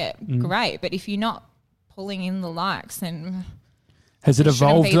like it, great. But if you're not pulling in the likes, then... Has it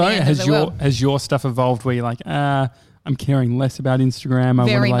evolved though? Has your stuff evolved where you're like, I'm caring less about Instagram.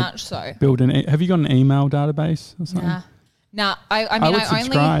 Very much so. Have you got an email database or something? Nah. I would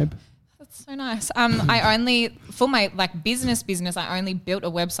subscribe. That's so nice. I only, for my business, I only built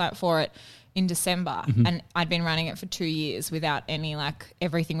a website for it in December, and I'd been running it for 2 years without any,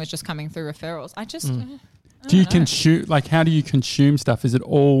 everything was just coming through referrals. I just do you consume, how do you consume stuff? Is it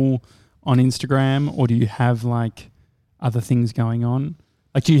all on Instagram, or do you have other things going on?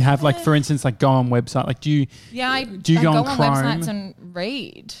 Do you have for instance, go on website? I go on Chrome? Websites and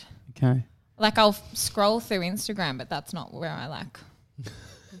read. Okay. I'll scroll through Instagram, but that's not where I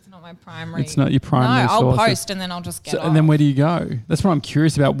It's not my primary. It's not your primary No, I'll source. post and then I'll just get off. And then where do you go? That's what I'm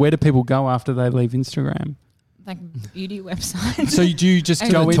curious about. Where do people go after they leave Instagram? like beauty websites. So do you just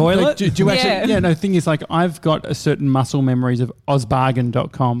And go the in? toilet? Like, do you actually? Yeah. Yeah. No. The thing is, like, I've got a certain muscle memories of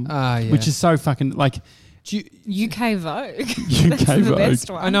Ozbargain.com, Yeah. which is so fucking like Do you, UK Vogue. UK That's the Vogue.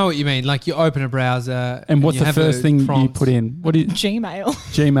 best one. I know what you mean. Like you open a browser And what's you the have first thing you prompts. put in? What is Gmail.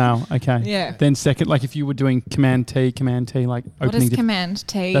 Gmail? Okay. Yeah. Then second, like if you were doing Command T, like What opening. does Command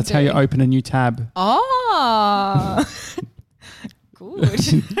T That's do? how you open a new tab. Oh. Good.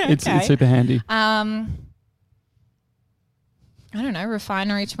 It's super handy. I don't know,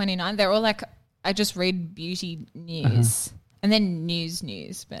 Refinery 29. They're all like, I just read beauty news and then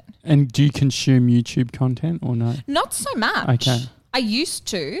news, but And do you consume YouTube content or no? not so much. Okay. I used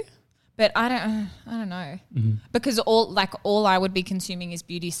to, but I don't know. Mm-hmm. Because all I would be consuming is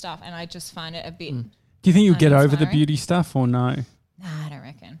beauty stuff and I just find it a bit, Do you think you'll get over the Uninspiring. beauty stuff or no? nah, I don't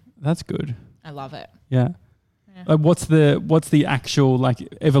reckon. That's good. I love it. Yeah. Like what's the actual like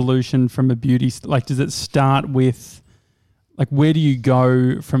evolution from a beauty like does it start with like where do you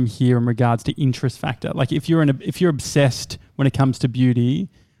go from here in regards to interest factor? Like if you're obsessed when it comes to beauty,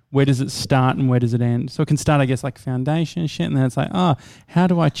 where does it start and where does it end? So it can start I guess like foundation and shit and then it's like, oh, how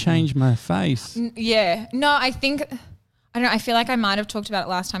do I change my face? Yeah. No, I think, I don't know, I feel like I might have talked about it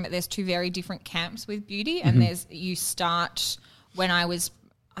last time, but there's two very different camps with beauty and you start when I was,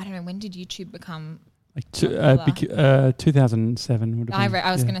 I don't know, when did YouTube become Like 2007 would have been.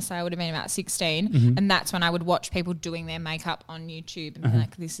 I was going to say I would have been about 16 and that's when I would watch people doing their makeup on YouTube and be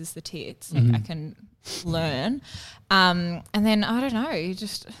like, this is the tits. Like I can learn. And then, I don't know,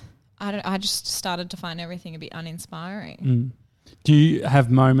 I just started to find everything a bit uninspiring. Do you have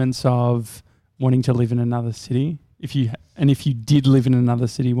moments of wanting to live in another city? If you did live in another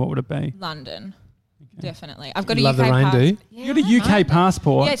city, what would it be? London, definitely. I've got You a love UK the rain, do you? Yeah, You got a I UK know.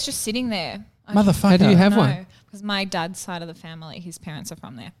 passport? Yeah, it's just sitting there. Motherfucker. How do you have one? Because my dad's side of the family, his parents are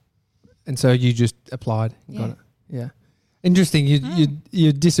from there. And so you just applied and got Yeah. it. Yeah. Interesting.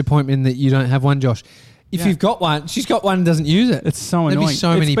 Your disappointment that you don't have one, Josh. If Yeah. you've got one, she's got one and doesn't use it. It's so There'd be annoying.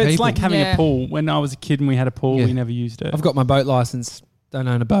 so many But it's people. like having Yeah. a pool. When I was a kid and we had a pool, Yeah. we never used it. I've got my boat license. Don't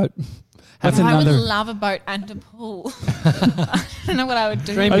own a boat. That's I would another. love a boat and a pool. I don't know what I would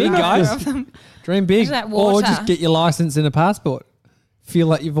do. Dream with big, either guys. of them. Dream big. Is that Or water? just get your license and a passport. Feel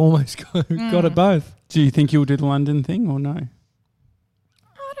like you've almost got it both. Do you think you'll do the London thing or no?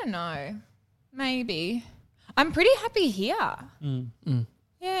 I don't know. Maybe. I'm pretty happy here.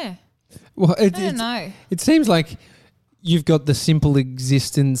 Yeah. Well, I don't know. it seems like you've got the simple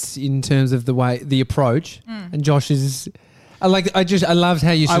existence in terms of the approach, and Josh is. I loved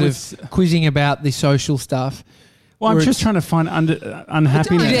how you I sort was- of quizzing about the social stuff. Well, I'm Where just trying to find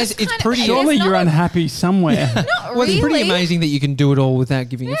unhappiness. It's pretty. Surely It's you're not- unhappy somewhere. Not Well, really. it's pretty amazing that you can do it all without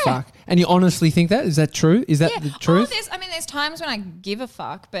giving a fuck. And you honestly think that? Is that true? Is that the truth? There's times when I give a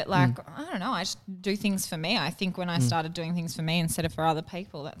fuck, but like, I don't know, I just do things for me. I think when I started doing things for me instead of for other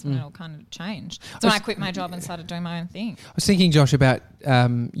people, that's when it all kind of changed. So when I quit my job and started doing my own thing. I was thinking, Josh, about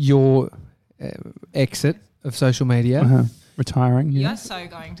your exit of social media. Retiring. Yeah. You're so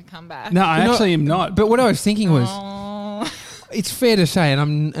going to come back. No, I actually am not. But what I was thinking was, Oh. it's fair to say, and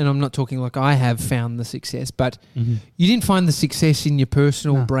I'm not talking like I have found the success, but you didn't find the success in your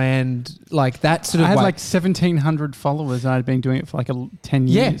personal brand like that sort of I had way. like 1,700 followers. I'd been doing it for like 10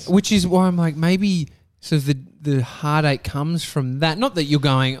 Yeah, years. which is why I'm like, maybe sort of the heartache comes from that. Not that you're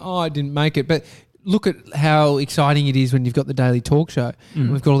going, oh, I didn't make it, but look at how exciting it is when you've got the daily talk show.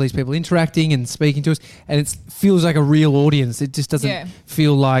 And we've got all these people interacting and speaking to us, and it feels like a real audience. It just doesn't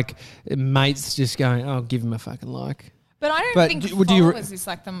feel like mates just going, oh, give him a fucking like. But I don't But think do you- followers is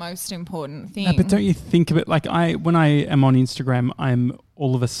like the most important thing. No, but don't you think of it like when I am on Instagram, I'm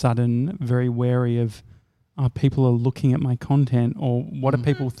all of a sudden very wary of people are looking at my content or what are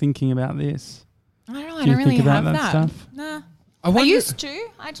people thinking about this? I don't know. Do I you don't really think about have that that. stuff? Nah. I I wonder, used to.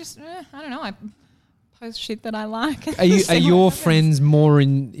 I just, I don't know. I post shit that I like. are See what your happens. friends more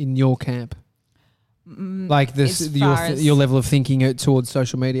in your camp? Like this, as far as- your level of thinking towards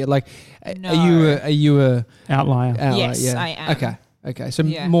social media. Like, No. are you a Outlier. ally? Yes, Yeah. I am. Okay. So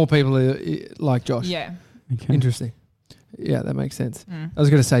Yeah. more people are like Josh. Yeah. Okay. Interesting. Yeah, that makes sense. I was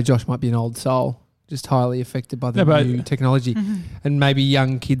going to say Josh might be an old soul, just highly affected by the Yeah, but- new technology. And maybe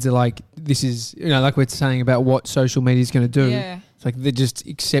young kids are like, this is, like we're saying about what social media is going to do. Yeah. It's like they're just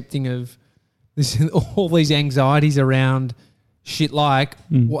accepting of this, all these anxieties around shit like,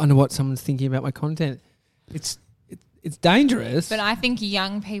 wonder what someone's thinking about my content. It's dangerous. But I think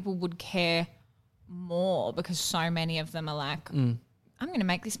young people would care more because so many of them are like, I'm going to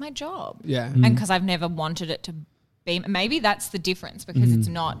make this my job. yeah. And because I've never wanted it to be, maybe that's the difference because it's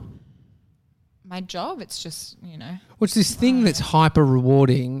not my job. It's just, What's this thing that's hyper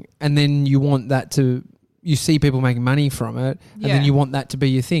rewarding and then you want that to you see people making money from it, and then you want that to be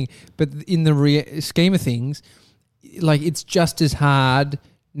your thing. But in the scheme of things, like it's just as hard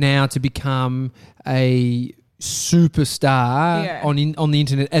now to become a superstar on the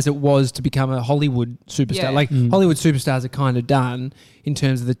internet as it was to become a Hollywood superstar. Yeah. Like Hollywood superstars are kind of done in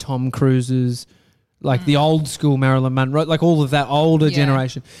terms of the Tom Cruises, like the old school Marilyn Monroe, like all of that older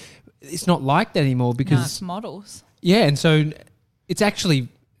generation. It's not like that anymore because it's models. Yeah, and so it's actually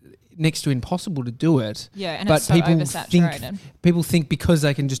next to impossible to do it. Yeah, and but it's so oversaturated. People think because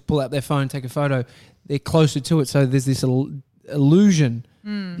they can just pull out their phone, take a photo, they're closer to it. So there's this illusion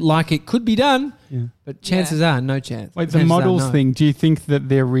like it could be done, but chances are no chance. Wait, the models thing, do you think that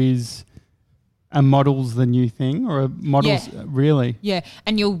there is a model's the new thing or a model's really? Yeah,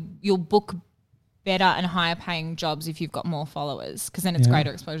 and you'll book better and higher paying jobs if you've got more followers because then it's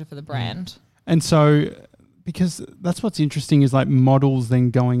greater exposure for the brand. And so because that's what's interesting is like models then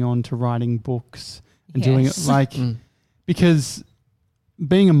going on to writing books and doing it like because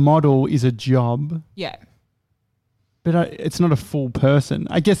being a model is a job. Yeah. But it's not a full person.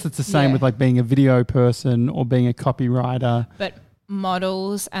 I guess it's the same with like being a video person or being a copywriter. But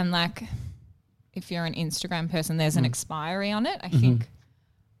models and like if you're an Instagram person, there's an expiry on it. I think,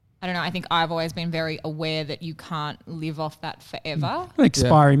 I don't know, I think I've always been very aware that you can't live off that forever.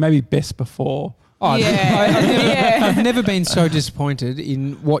 Expiry, maybe best before. Oh, I've never been so disappointed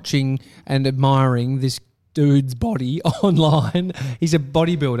in watching and admiring this dude's body online. He's a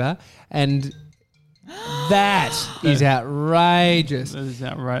bodybuilder and that is outrageous. That is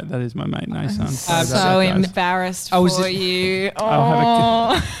outrageous. That is my mate, Nathan. I'm so embarrassed for you.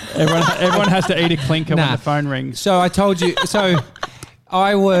 Everyone has to eat a clinker when the phone rings. So I told you. So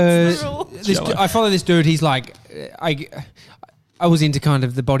I was. I follow this dude. He's like, I was into kind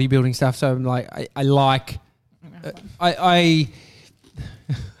of the bodybuilding stuff. So I'm like, I like. I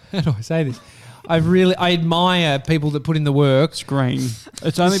how do I say this? I admire people that put in the work. Screen.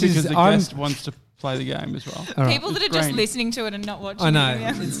 It's only because the guest wants to play the game as well. People that are just listening to it and not watching. I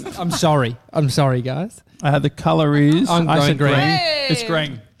know. I'm sorry. I'm sorry, guys. The colour is. I said green. Hey! It's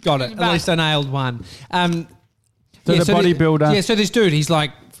green. Got it. At least I nailed one. So the bodybuilder. So this dude, he's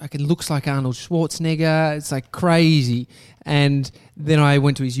like fucking looks like Arnold Schwarzenegger. It's like crazy. And then I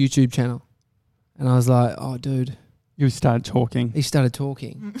went to his YouTube channel, and I was like, "Oh, dude." You started talking. He started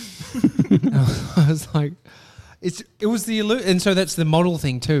talking. I was like, it was the and so that's the model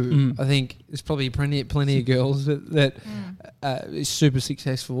thing too. I think there's probably plenty of girls that is super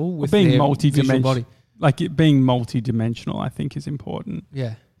successful with being their multi-dimensional body. Like being multi-dimensional, I think is important.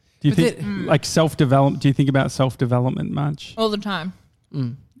 Yeah. Do you think like self-development? Do you think about self-development much? All the time.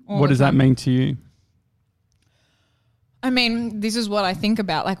 What does that mean to you? I mean, this is what I think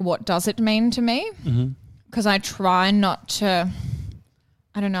about. Like, what does it mean to me? Because I try not to.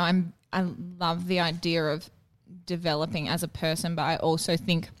 I don't know. I love the idea of developing as a person, but I also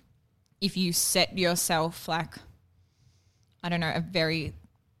think if you set yourself like, I don't know, a very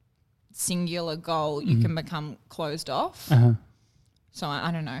singular goal, you can become closed off. So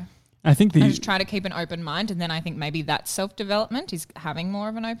I don't know. I think I just try to keep an open mind, and then I think maybe that's self-development is having more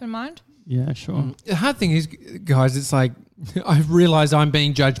of an open mind. Yeah, sure. The hard thing is, guys, it's like I realise I'm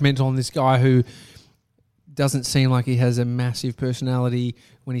being judgmental on this guy who doesn't seem like he has a massive personality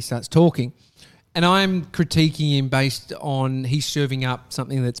when he starts talking. And I'm critiquing him based on he's serving up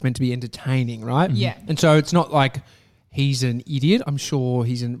something that's meant to be entertaining, right? Yeah. And so it's not like he's an idiot. I'm sure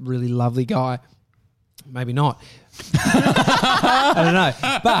he's a really lovely guy. Maybe not. I don't know.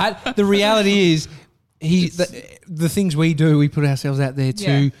 But the reality is the things we do, we put ourselves out there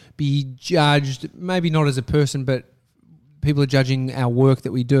to be judged, maybe not as a person, but people are judging our work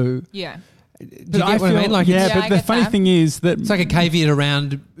that we do. Yeah. Do you get what I mean? Like, but the funny thing is that it's like a caveat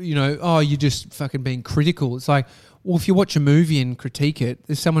around, you're just fucking being critical. It's like, well, if you watch a movie and critique it,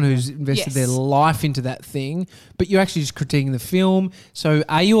 there's someone who's invested their life into that thing, but you're actually just critiquing the film. So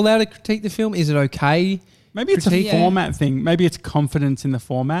are you allowed to critique the film? Is it okay? Maybe it's a format thing. Maybe it's confidence in the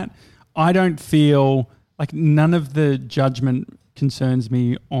format. I don't feel like none of the judgment concerns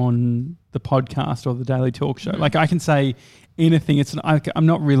me on the podcast or the Daily Talk Show. Like I can say anything. I'm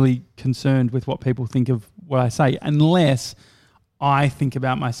not really concerned with what people think of what I say unless I think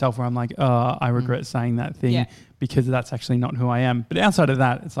about myself where I'm like, oh, I regret saying that thing because that's actually not who I am. But outside of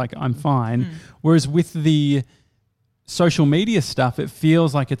that, it's like I'm fine. Whereas with the social media stuff, it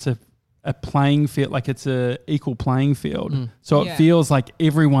feels like it's a playing field, like it's a equal playing field. So it feels like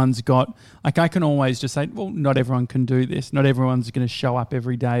everyone's got, like I can always just say, well, not everyone can do this. Not everyone's going to show up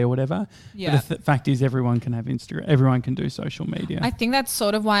every day or whatever. Yeah. But the fact is everyone can have Instagram. Everyone can do social media. I think that's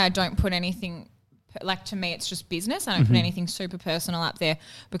sort of why I don't put anything, like to me it's just business. I don't put anything super personal up there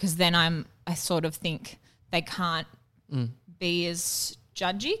because then I sort of think they can't be as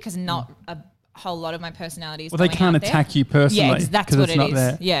judgy because not a whole lot of my personality is Well, they can't attack you personally. Yeah, that's what it's it not is.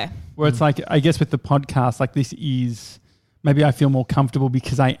 there. Yeah. Where it's like, I guess with the podcast, like this is, maybe I feel more comfortable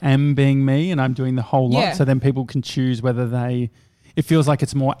because I am being me and I'm doing the whole lot. Yeah. So then people can choose whether it feels like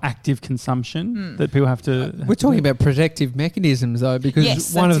it's more active consumption that people have to. We're talking about protective mechanisms though, because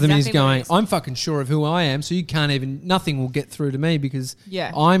Yes, one that's of them exactly is what it going, is. I'm fucking sure of who I am, so you can't even, nothing will get through to me because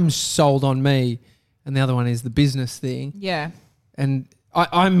Yeah. I'm sold on me. And the other one is the business thing. Yeah. And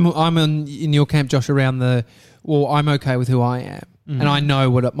I'm in your camp, Josh, around I'm okay with who I am. And I know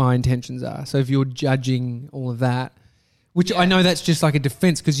what my intentions are. So if you're judging all of that, which I know that's just like a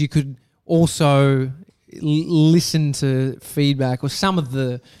defense because you could also listen to feedback or some of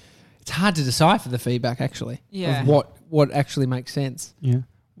it's hard to decipher the feedback actually of what actually makes sense. Yeah.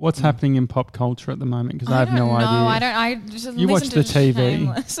 What's happening in pop culture at the moment? Because I have no idea. I don't. I just You watch listen the to TV.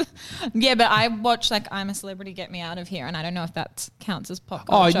 Shameless. Yeah, but I watch like I'm a Celebrity, Get Me Out of Here, and I don't know if that counts as pop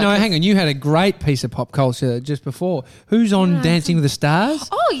Oh, culture. no, hang on. You had a great piece of pop culture just before. Who's on Dancing with the Stars?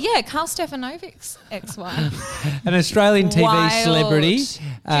 Oh yeah, Carl Stefanovic's ex-wife. An Australian TV Wild. celebrity. She's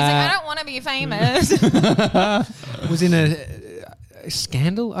like, I don't want to be famous. Was in a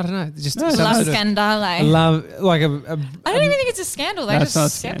scandal? I don't know. Just some Love sort of scandale. love, like I don't even think it's a scandal. They That's not a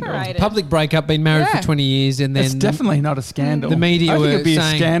just scandal. separated. public breakup, been married Yeah. for 20 years and then... It's definitely not a scandal. The media I think were it'd be a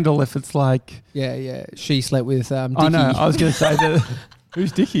saying- scandal if it's like. Yeah. She slept with Dickie. Oh no, I was going to say that.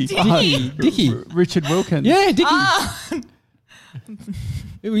 Who's Dickie? Dickie. Richard Wilkins. Yeah, Dickie. Ah,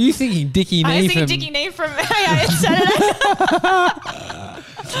 Were you thinking Dickie I Nee was from... thinking Dickie Nee from Saturday.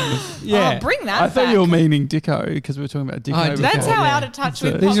 Yeah. Oh, bring that I thought back. you were meaning Dicko because we were talking about Dicko. Oh, before. That's how Yeah. out of touch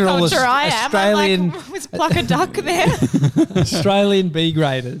with These pop are all culture I am. Australian- I'm like, was Pluck a Duck there? Australian B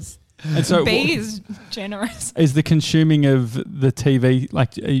graders. And so, B is generous. is the consuming of the TV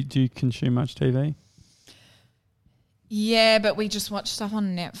like? Do you consume much TV? Yeah, but we just watch stuff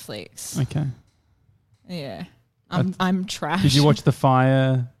on Netflix. Okay. Yeah. I'm trash. Did you watch The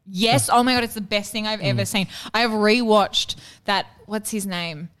Fire? Yes. Oh my God, it's the best thing I've ever seen. I have rewatched that, what's his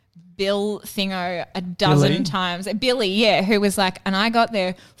name? Bill Thingo a dozen Billy? times. Billy, yeah, who was like, and I got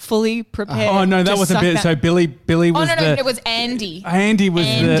there fully prepared. Oh no, that to wasn't suck Billy. that- So Billy was Oh no, the. it was Andy. Andy was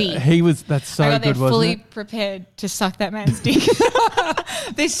Andy. he was. That's so I got there good, wasn't fully it? prepared to suck that man's dick.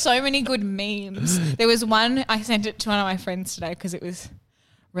 There's so many good memes. There was one, I sent it to one of my friends today because it was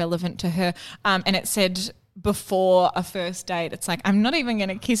relevant to her, and it said before a first date, it's like, I'm not even going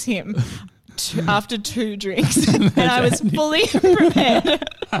to kiss him after 2 drinks. And I was fully prepared.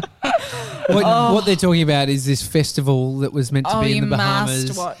 What they're talking about is this festival that was meant to be in the Bahamas.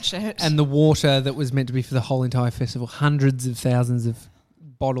 Must watch it. And the water that was meant to be for the whole entire festival, hundreds of thousands of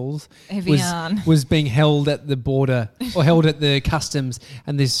bottles, Evian. was being held at the border or held at the customs.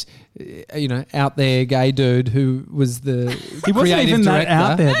 And this, out there gay dude who was the He wasn't creative even director. that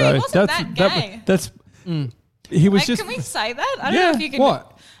out there No, though. he wasn't that gay. That's. He was Like, just. can we say that? I don't Yeah. know if you can.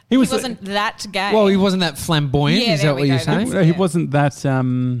 What? He He was. wasn't that gay. Well, he wasn't that flamboyant. Yeah, is there that we what you're go. saying? That's- He Yeah. wasn't that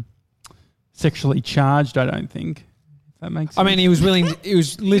sexually charged. I don't think. If that makes sense. I mean, he was willing. He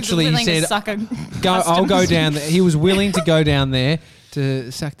was literally. willing He to said, suck a I'll go customs. down there." He was willing to go down there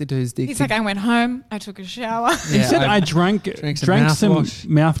to suck the dude's dick. He's like, I went home, I took a shower. He said, I drank some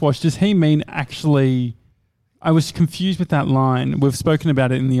mouthwash. Does he mean actually? I was confused with that line. We've spoken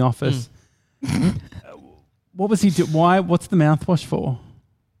about it in the office. What was he do? Why? What's the mouthwash for?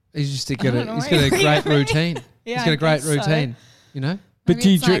 He's just I got don't know he's what got a you great mean. routine. Yeah, He's got I a great think so. routine, you know? But Maybe do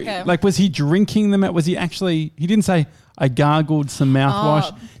you it's drink? like a- Like, was he drinking them? Was he actually? He didn't say I gargled some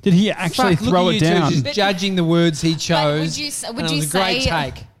mouthwash. Oh. Did he actually Fuck, throw look it at you two down? just judging the words he chose. would you s- would and it you was a great say-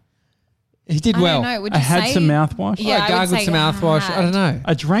 take. He did I well. don't know. Would I you had say, some mouthwash. Yeah, I I would gargled say some mouthwash. I don't know.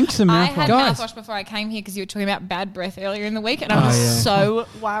 I drank some I mouthwash. had Guys. mouthwash before I came here because you were talking about bad breath earlier in the week, and I Oh, was yeah. so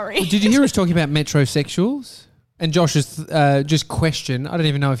worried. Did you hear us talking about metrosexuals? And Josh's just question, I don't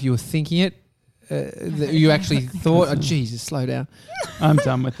even know if you were thinking it, that you actually thought, oh, Jesus, slow down. I'm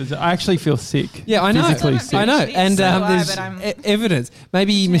done with this. I actually feel sick. Yeah, I know. Physically sick. I know. And So do I, there's but I'm- evidence.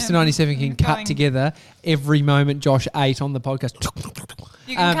 Maybe Mr. 97 can cut going- together every moment Josh ate on the podcast.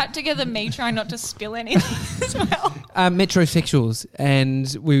 You can cut together me trying not to spill anything as well. Metrosexuals.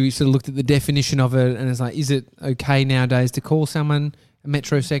 And we sort of looked at the definition of it and it's like, is it okay nowadays to call someone a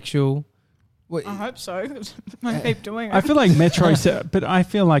metrosexual? What, I hope so. I keep doing it. I feel like but I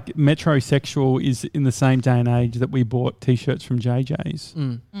feel like metrosexual is in the same day and age that we bought T-shirts from JJ's.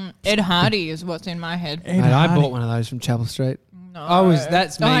 Ed Hardy is what's in my head. Ed Mate, I Hardy. bought one of those from Chapel Street. No.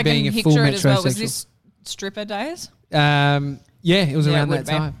 That's me I being can a full picture it as well. Was metrosexual. this stripper days? Yeah, it was Yeah, around it that would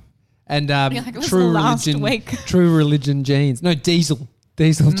be. time. And Yeah, like it was true last religion, week. true religion jeans. No, diesel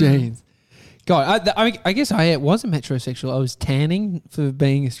jeans. God, I guess I was a metrosexual. I was tanning for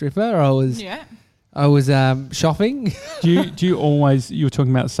being a stripper. Or I was shopping. Do you always? You were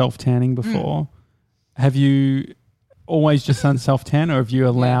talking about self tanning before. Have you always just done self tan, or have you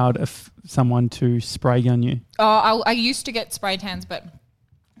allowed someone to spray on you? Oh, I used to get spray tans, but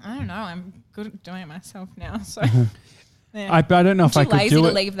I don't know. I'm good at doing it myself now. So yeah. I don't know if I could do it. Too lazy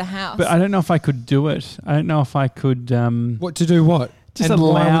to leave the house. But I don't know if I could do it. I don't know if I could. What to do? What? Just and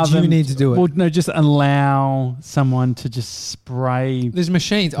allow why would you them, need to do it? Well, no, just allow someone to just spray. There's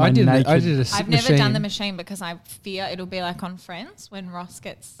machines. I did a I've never done the machine because I fear it'll be like on Friends when Ross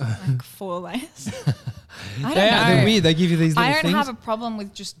gets like 4 layers. I don't know. They're weird. They give you these little I don't things. have a problem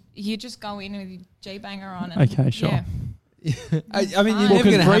with you just go in with your G-banger on. And okay, sure. Yeah. I mean, you're never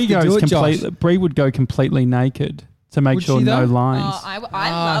going to have to do it, Josh. Bree would go completely naked to make sure no lines. Oh,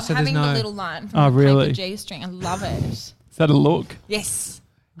 I love having the little line from the G-string. I love it. Is that a look? Yes.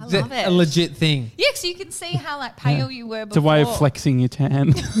 I love it. A legit thing. Yeah, so you can see how like pale you were before. It's a way of flexing your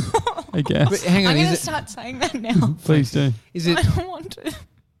tan, I guess. But hang on, I'm going to start saying that now. Please do. I don't want to.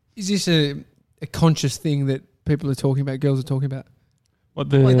 Is this a conscious thing that people are talking about, girls are talking about? What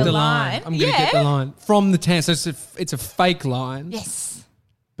the line? I'm going to get the line. From the tan, so it's a fake line. Yes.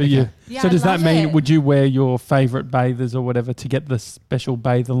 But so does that mean, would you wear your favourite bathers or whatever to get the special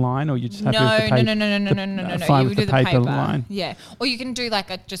bather line, or you just have to No. fine You with do the the paper line? Yeah. Or you can do like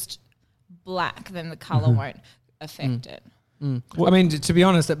a just black, then the colour won't affect it. I mean, to be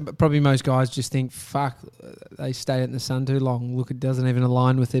honest, probably most guys just think, fuck, they stay in the sun too long. Look, it doesn't even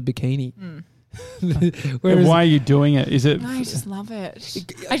align with their bikini. Why are you doing it? Is it? No, I just love it.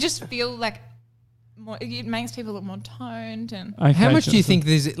 I just feel like it makes people look more toned. And how much do you think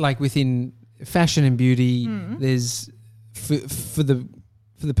there's like within fashion and beauty? There's for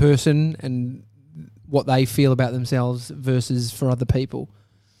the person and what they feel about themselves versus for other people.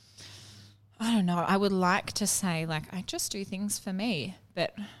 I don't know. I would like to say like I just do things for me,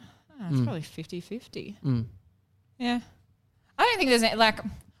 but it's probably 50-50. Yeah, I don't think there's like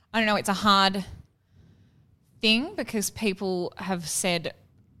I don't know. It's a hard thing because people have said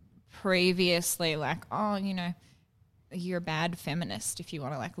previously like, oh, you know, you're a bad feminist if you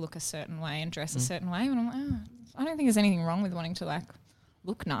want to like look a certain way and dress a certain way. And I'm like, I don't think there's anything wrong with wanting to like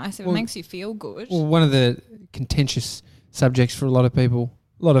look nice if it makes you feel good. Well, one of the contentious subjects for a lot of people,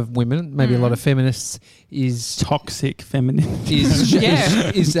 a lot of women, maybe a lot of feminists, is toxic femininity.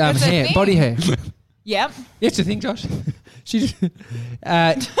 Is hair, body hair. Yep. It's a thing, Josh. She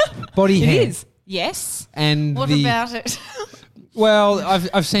body hair. It is. Yes. And what about it? Well,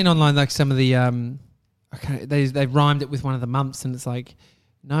 I've seen online like some of the they rhymed it with one of the months, and it's like,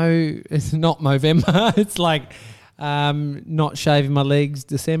 no, it's not Movember. It's like not shaving my legs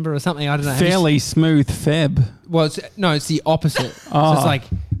December or something. I don't know. Fairly smooth Feb. Well, it's the opposite. So it's like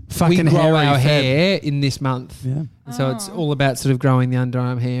fucking we grow our Feb. hair in this month. Yeah. And so it's all about sort of growing the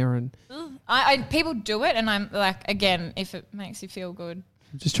underarm hair and. People do it, and I'm like, again, if it makes you feel good.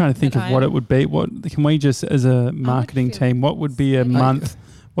 I'm just trying to think of what it would be. What can we just, as a marketing team, what would be a month?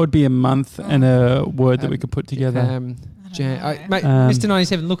 What would be a month and a word that we could put together? Mr.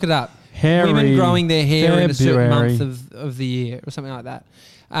 97, look it up. Hairy women growing their hair February. in a certain month of the year or something like that.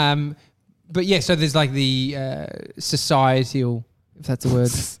 But yeah, so there's like the societal, if that's a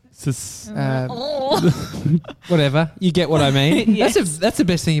word. Whatever, you get what I mean. Yes. That's the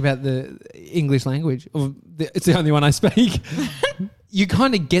best thing about the English language. It's the only one I speak. You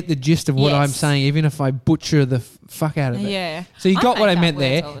kind of get the gist of what I'm saying, even if I butcher the fuck out of it. Yeah. So you got what I meant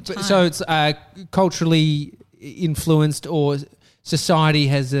there. So it's culturally influenced, or society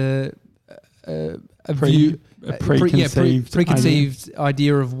has a preconceived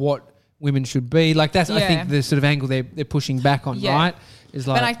idea of what women should be. Like that's, I think, the sort of angle they're pushing back on, right? Is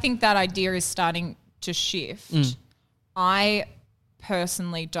like, but I think that idea is starting to shift. I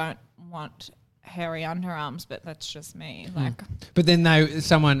personally don't want hairy underarms, but that's just me. Like, but then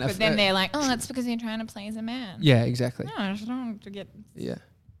they're like, oh, that's because you're trying to please a man. Yeah, exactly. No, I just don't want to get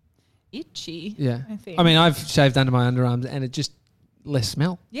itchy. Yeah, I mean, I've shaved under my underarms, and it just less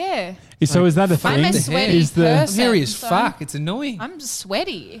smell. Yeah. So is that a thing? I'm a sweaty person. I'm hairy as fuck. It's annoying. I'm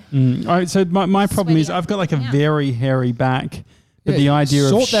sweaty. All right, so my problem is I've got like a very hairy back, but the idea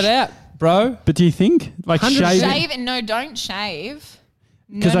of that out, bro. But do you think like shave? No, don't shave.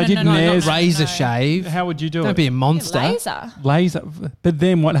 Because I did not razor shave. How would you do it? Don't be a monster. Laser. But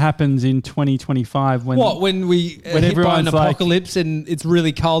then what happens in 2025 when when hit by an apocalypse and it's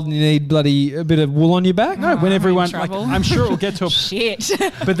really cold and you need bloody a bit of wool on your back? No, when everyone like, I'm sure it will get to a shit.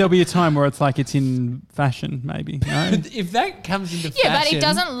 But there'll be a time where it's like it's in fashion, maybe. No? If that comes into fashion, but it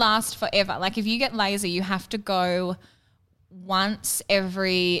doesn't last forever. Like if you get laser, you have to go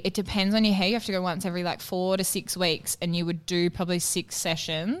it depends on your hair. You have to go once every like 4 to 6 weeks, and you would do probably 6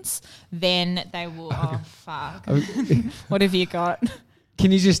 sessions. Then they will, fuck. What have you got?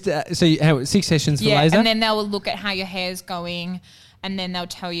 Can you just, 6 sessions for laser? And then they'll look at how your hair's going, and then they'll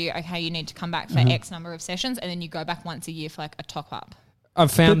tell you, okay, you need to come back for X number of sessions, and then you go back once a year for like a top up.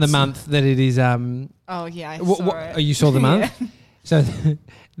 I've found the month that it is. Oh yeah, I saw it. Oh, you saw the month? Yeah. So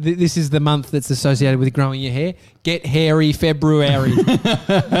this is the month that's associated with growing your hair. Get hairy February.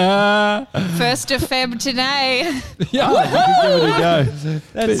 1st of Feb today. Yeah, give it a go.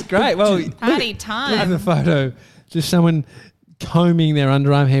 That's great. Well, Party I have time. a photo. Just someone combing their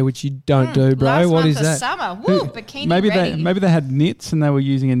underarm hair, which you don't do, bro. Last What month is of that? Summer. Woo, bikini Maybe ready. they had knits and they were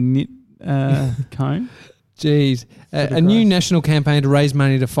using a knit comb. Jeez. A new national campaign to raise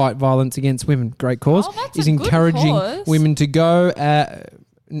money to fight violence against women. Great cause. Oh, that's is a good encouraging cause. women to go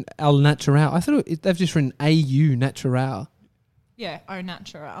al natural. I thought they've just written AU natural. Yeah, au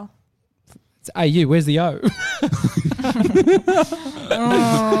natural. It's AU. Where's the O?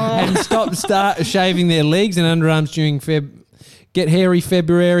 And start shaving their legs and underarms during Feb. Get hairy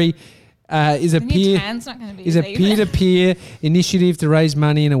February. Is a peer-to-peer initiative to raise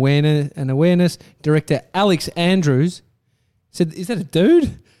money and awareness. Director Alex Andrews said, "Is that a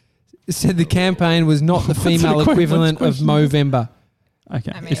dude?" Said the campaign was not the female equivalent of Movember.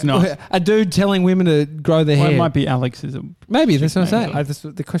 Okay, I mean, it's not. A dude telling women to grow their Well, hair. it might be Alex's. Maybe that's what I'm saying. Maybe. That's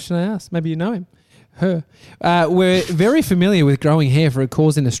the question I asked. Maybe you know him. Her. We're very familiar with growing hair for a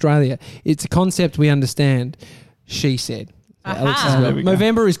cause in Australia. It's a concept we understand, she said. Alex as well. There we go.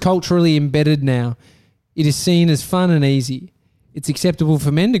 Movember is culturally embedded now. It is seen as fun and easy. It's acceptable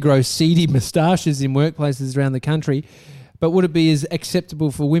for men to grow seedy moustaches in workplaces around the country, but would it be as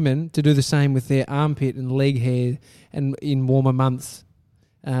acceptable for women to do the same with their armpit and leg hair and in warmer months?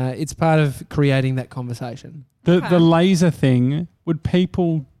 It's part of creating that conversation. The laser thing, would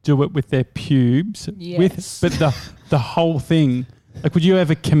people do it with their pubes? Yes. But the whole thing, like, would you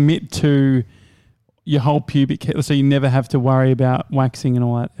ever commit to your whole pubic hair so you never have to worry about waxing and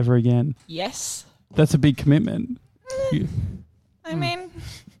all that ever again? Yes. That's a big commitment. I mean,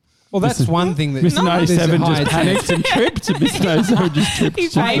 Well, that's one thing that Mr. 97 there's a just high panicked and tripped. Mr. 97 just tripped.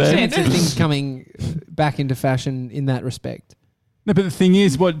 He's just there. patient. chance of things coming back into fashion in that respect. No, but the thing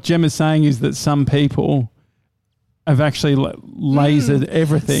is, what Gemma's saying is that some people have actually lasered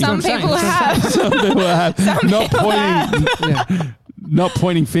everything. some people have. Some people have. Not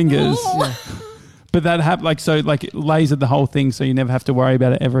pointing fingers. Yeah. But that lasered the whole thing, so you never have to worry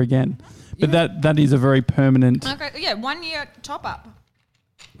about it ever again. But that is a very permanent. Okay, yeah, 1 year top up.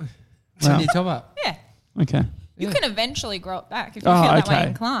 So you top up. Yeah. Okay. You Yeah. can eventually grow it back if you feel that way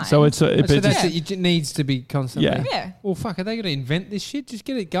inclined. So it's So that's it needs to be constantly. Yeah. yeah. Well, fuck, are they going to invent this shit? Just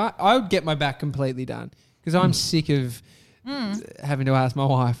get it going. I would get my back completely done because I'm sick of having to ask my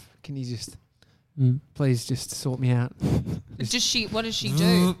wife, can you just please just sort me out? What does she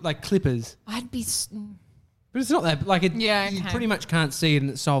do? Like clippers. I'd be. But it's not that, like, it, Yeah, you okay. pretty much can't see it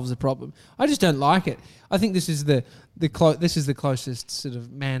and it solves the problem. I just don't like it. I think this is the closest sort of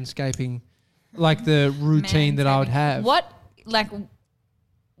manscaping, like the routine that I would have. What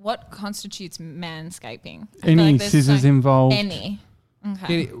constitutes manscaping? I feel Any like there's scissors involved? Any.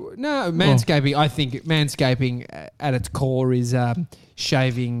 Okay. No, manscaping, I think manscaping at its core is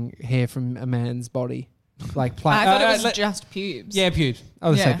shaving hair from a man's body. Like I thought it was just pubes. Yeah, pubes. I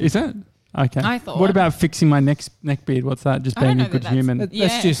would Yeah. say Is it? Okay. I thought. What about fixing my neck beard? What's that? Just I don't being a know good that's- human, That's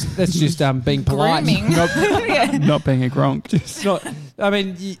Yeah. just being polite. Grooming. not being a gronk. It's not. I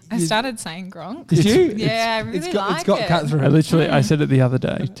mean, I started saying gronk. did you? Yeah, I really it's got like cut it. through. I said it the other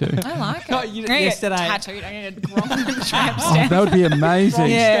day too. I like No, it. you- I'm gonna yesterday- get tattooed. I need a gronk strap Oh, stamp. that would be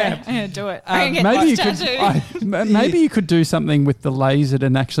amazing. Yeah, I'm gonna do it. I'm gonna Maybe you get could. tattooed. Maybe you could do something with the lasered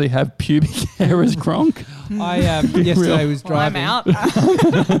and actually have pubic hair as gronk. I yesterday was Well, I'm driving. out.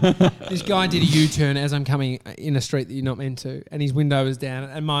 This guy did a U-turn as I'm coming in a street that you're not meant to, and his window was down,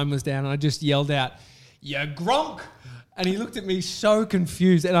 and mine was down, and I just yelled out, "Ya gronk!" And he looked at me so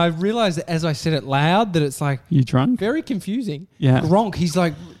confused, and I realised that as I said it loud that it's like You drunk? very confusing. Yeah. Gronk. He's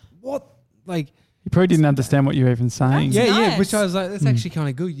like, what? Like, You probably didn't understand what you were even saying. yeah, nice. which I was like, that's actually kind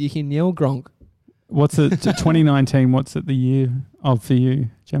of good. You can yell Gronk. What's it? 2019. What's it the year of for you,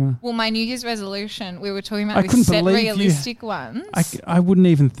 Gemma? Well, my New Year's resolution, we were talking I about we couldn't set believe you- realistic ones. I wouldn't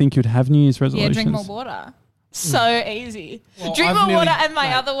even think you'd have New Year's resolutions. Yeah, drink more water. So easy. Well, Drink I've more nearly- water. And my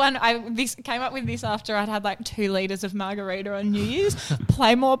mate. other one, this came up with this after I'd had like 2 liters of margarita on New Year's.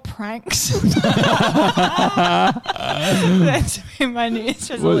 Play more pranks. That's been my New Year's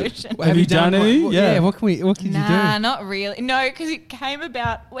resolution. Have you done any? Yeah. What can you do? Nah, not really. No, because it came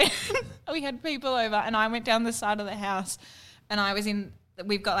about when we had people over and I went down the side of the house and I was in.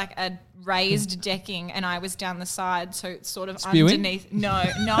 We've got like a raised decking and I was down the side, so it's sort of Spewing? underneath. No,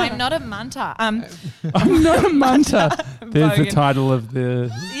 I'm not a munter. I'm not a munter. There's the Bogan. title of the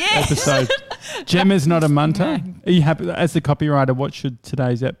Yes. episode. Gemma's not a munter. Are you happy? As the copywriter, what should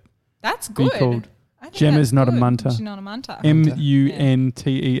today's ep That's be good. called? I think Gemma's that's not a good. munter. She's not a munter.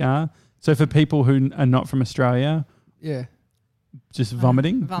 Munter. So for people who are not from Australia, Yeah. just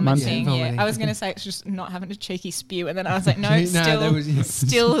vomiting. Vomiting, Munter. yeah. Vomiting. I was going to say it's just not having a cheeky spew, and then I was like, no, No, still, that was-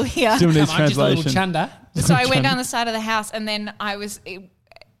 still here. Still needs Come on, just a little translation. chunder. So I went down the side of the house, and then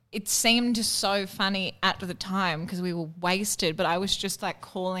it seemed so funny at the time because we were wasted, but I was just like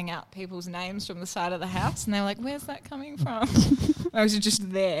calling out people's names from the side of the house, and they were like, where's that coming from? I was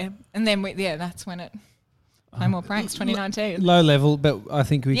just there. And then, that's when it, Play More Pranks 2019. Low level, but I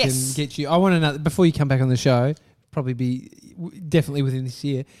think we Yes. can get you. I want another, before you come back on the show, probably be definitely within this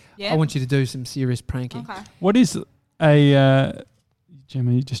year, Yeah. I want you to do some serious pranking. Okay. What is a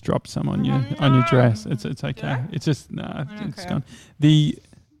Gemma? You just dropped some on your dress. It's okay. Did I? It's just it's Okay. gone.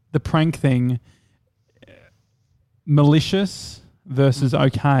 The prank thing, malicious versus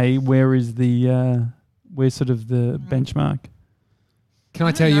okay. Where's sort of the benchmark? Can I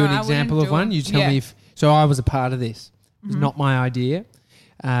I tell don't you know, an I wouldn't example of do one? it. You tell Yeah. me if. So I was a part of this. It was Mhm. not my idea.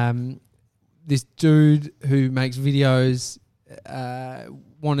 This dude who makes videos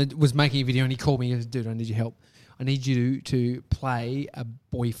was making a video and he called me. He goes, "Dude, I need your help. I need you to play a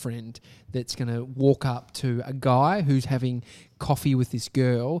boyfriend that's going to walk up to a guy who's having coffee with this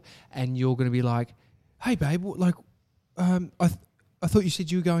girl, and you're going to be like, 'Hey, babe, I thought you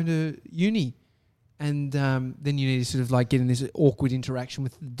said you were going to uni.' And then you need to sort of like get in this awkward interaction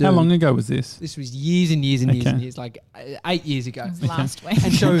with the dude. How long ago was this? This was years and years and years and Okay. years, like 8 years ago. It was last week.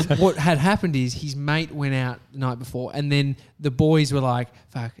 And so what had happened is his mate went out the night before, and then the boys were like,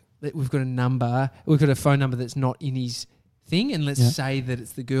 "Fuck, we've got a phone number that's not in his thing, and let's Yeah. say that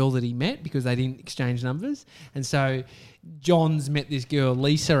it's the girl that he met because they didn't exchange numbers." And so John's met this girl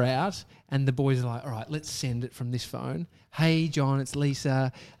Lisa out, and the boys are like, "All right, let's send it from this phone. Hey, John, it's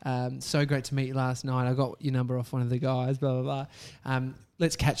Lisa. So great to meet you last night. I got your number off one of the guys, blah, blah, blah.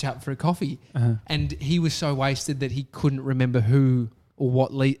 Let's catch up for a coffee." Uh-huh. And he was so wasted that he couldn't remember who or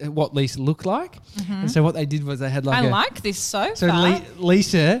what Lisa looked like. And so what they did was they had like I like this so So far.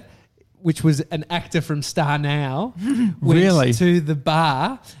 Lisa, which was an actor from Star Now, went Really? to the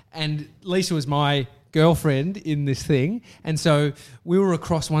bar, and Lisa was my girlfriend in this thing. And so we were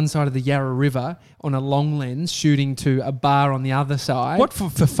across one side of the Yarra River on a long lens shooting to a bar on the other side. What for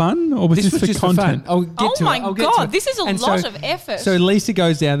fun or was this was for just content? for fun. I'll get Oh to my it. I'll get to God, it. this is a And lot so- of effort. So Lisa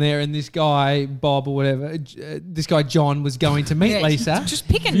goes down there, and this guy Bob or whatever, this guy John was going to meet Yeah, Lisa. Just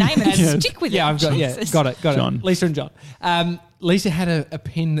pick a name and Yes. stick with Yeah, it. I've got Jesus. got it. John. Lisa and John. Lisa had a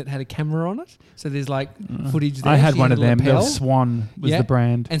pen that had a camera on it, so there's like footage there. I had She one a of them. There lapel. was Swan was Yeah. the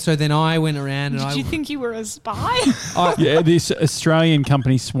brand. And so then I went around and Did you think you were a spy? Yeah, this Australian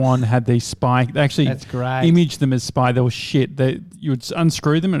company Swan had these spy. They actually That's great. imaged them as spy. They were shit. You would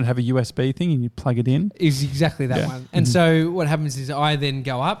unscrew them and it'd have a USB thing and you'd plug it in. Is exactly that Yeah. one. And so what happens is I then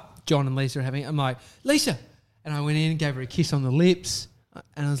go up. John and Lisa are having. I'm like, "Lisa," and I went in, gave her a kiss on the lips,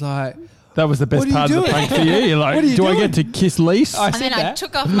 and I was like, That was the best What are you part of the doing? prank for you. You're like, What are you do I doing? get to kiss Lise? I And said then I that.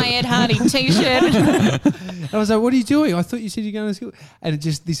 took off my Ed Hardy t-shirt. And I was like, "What are you doing? I thought you said you're going to school." And it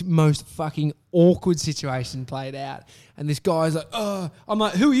just this most fucking awkward situation played out. And this guy's like, "Oh," I'm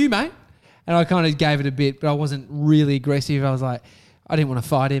like, "Who are you, mate?" And I kind of gave it a bit, but I wasn't really aggressive. I was like, I didn't want to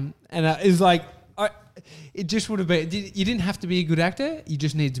fight him, and it was like, it just would have been. You didn't have to be a good actor. You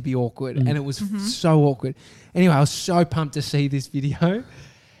just needed to be awkward, and it was so awkward. Anyway, I was so pumped to see this video,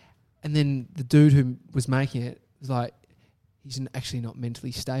 and then the dude who was making it was like, he's actually not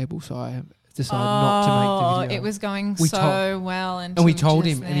mentally stable, so I decided not to make the video. It was going We so told- well. And we told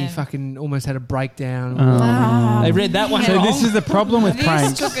him, just and he then. fucking almost had a breakdown. Oh. They read that one So wrong. this is the problem with This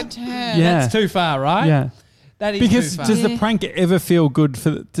pranks. took a turn. Yeah. That's too far, right? Yeah. That is Because too far. does the prank ever feel good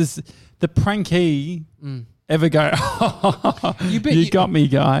does the prankee ever go, You you, bet got me,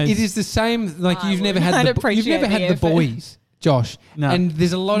 guys? It is the same. Like I you've never wouldn't. had I'd the you've never appreciate had the the effort. boys, Josh. No. And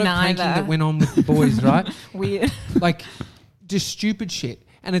there's a lot of pranking Neither. that went on with the boys, right? Weird. Like just stupid shit,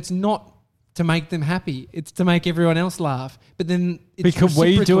 and it's not to make them happy. It's to make everyone else laugh. But then it's could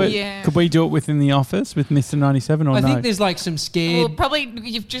we do reciprocal. it? Yeah. Could we do it within the office with Mr. 97 or I no? think there's like some Well, scared. probably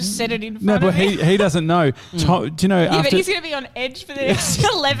you've just said it in front No, but of me. he doesn't know. Do you know? Yeah, but after, he's going to be on edge for the next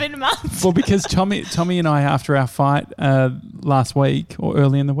 11 months. well, because Tommy and I, after our fight last week or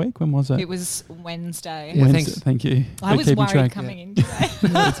early in the week, when was it? It was Wednesday. Yeah, Wednesday. thanks. Thank you. I for was keeping worried track. coming in today.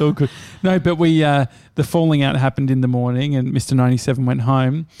 No, it's all good. No, but we the falling out happened in the morning, and Mr. 97 went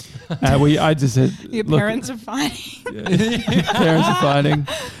home. I just said, Your look, parents are fighting. parents are fighting,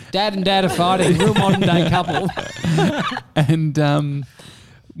 Dad and Dad are fighting. Real modern day couple. and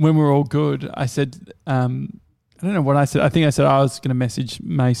when we're all good, I said, I don't know what I said. I think I said I was going to message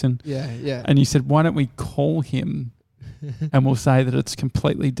Mason, Yeah. and you said, why don't we call him, and we'll say that it's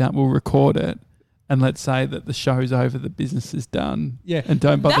completely done. We'll record it. And let's say that the show's over, the business is done. Yeah. And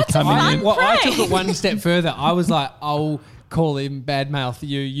don't bother That's coming fine. in. Well, I took Prank. it one step further. I was like, I'll call him badmouth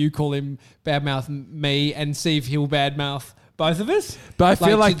you. You call him badmouth me, and see if he'll badmouth both of us. But I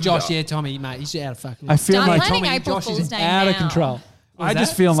feel like to Josh, Tommy, mate, he's out of fucking. I feel Start like planning Tommy, April Josh Fool's is Day out of now. control. I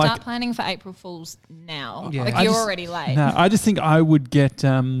just feel Start like planning for April Fool's now. Yeah. Like I you're just- already late. no, I just think I would get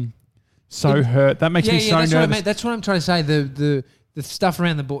so hurt. That makes me so that's what I nervous. mean. That's what I'm trying to say. The stuff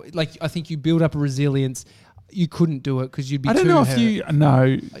around the board, like I think you build up a resilience. You couldn't do it because you'd be. I don't too know if hurt. you no.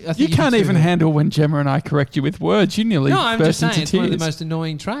 I think You you'd be can't too even hurt. handle when Gemma and I correct you with words. You nearly No, I'm burst just saying into it's tears. one of the most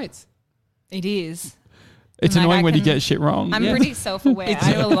annoying traits. It is. It's Like, annoying I when you can- get shit wrong. I'm Yeah. pretty self-aware.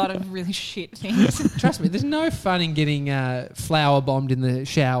 I do a lot of really shit things. Trust me, there's no fun in getting flour bombed in the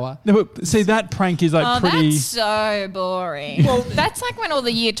shower. No, but see, that prank is like Oh, pretty. that's so boring. Well, that's like when all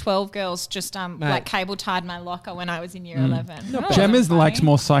the year 12 girls just like cable tied my locker when I was in year 11. That wasn't Gemma's funny. likes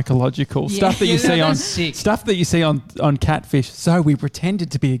more psychological stuff that you Yeah, see on that's sick. stuff that you see on Catfish. So we pretended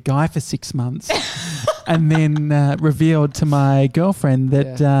to be a guy for 6 months, and then revealed to my girlfriend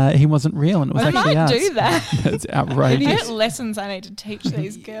that he wasn't real, and it was I actually might us. do that. That's outrageous. I got lessons I need to teach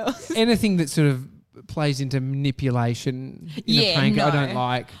these girls. Anything that sort of plays into manipulation in a Yeah, prank, I no. don't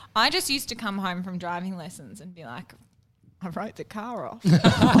like. I just used to come home from driving lessons and be like, I wrote the car off.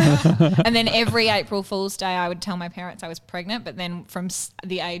 And then every April Fool's Day, I would tell my parents I was pregnant. But then from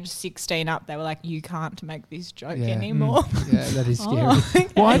the age 16 up, they were like, you can't make this joke Yeah. anymore. Yeah, that is scary. Oh.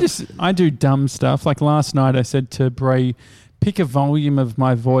 Well, I do dumb stuff. Like last night, I said to Bree, pick a volume of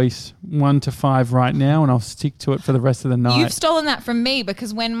my voice 1 to 5 right now, and I'll stick to it for the rest of the night. You've stolen that from me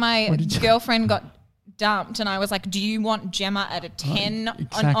because when my What did you- girlfriend got dumped and I was like, do you want Gemma at a 10 exactly.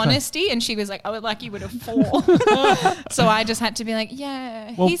 on honesty? And she was like, I would like you at a 4. So I just had to be like,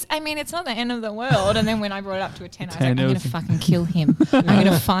 yeah, Well- it's not the end of the world. And then when I brought it up to a 10, I was 10, like, it I'm going was- to fucking kill him. I'm going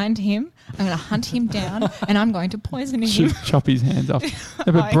to find him. I'm going to hunt him down and I'm going to poison him. Should chop his hands off.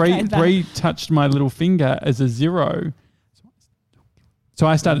 No, but Okay, Bree touched my little finger as a 0. So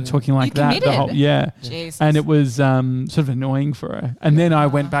I started talking like You that. The whole, committed. yeah. Jesus. And it was sort of annoying for her. And then I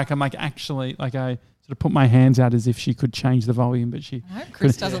went back. I'm like, actually, like I sort of put my hands out as if she could change the volume, but she. I hope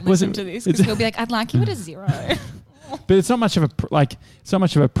Chris doesn't Was listen it- to this it's- because he'll be like, I'd like you at a 0. But it's not much of a it's not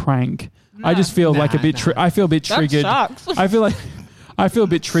much of a prank. I just feel like a bit. I feel a bit That triggered. sucks. I feel like. I feel a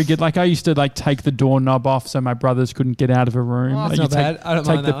bit triggered. Like I used to like take the doorknob off so my brothers couldn't get out of a room. Oh, like That's you not take, bad. I don't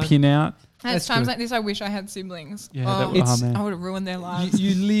take mind the that one. pin out. At That's times good. like this, I wish I had siblings. Yeah, oh, man. I would have ruined their lives.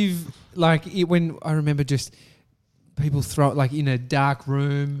 You live like when I remember just people throw it like in a dark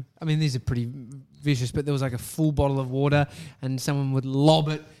room. I mean, these are pretty vicious, but there was like a full bottle of water and someone would lob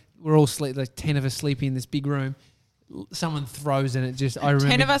it. We're all sleep, like 10 of us sleeping in this big room. Someone throws and it just, I remember.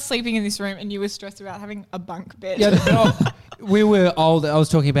 10 of us sleeping in this room and you were stressed about having a bunk bed. Yeah, we were old. I was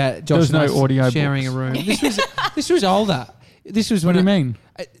talking about Josh was and no us audio sharing books. a room. This was older. This was What when do you mean?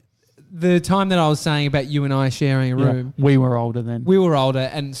 the time that I was saying about you and I sharing a room. We were older then. We were older,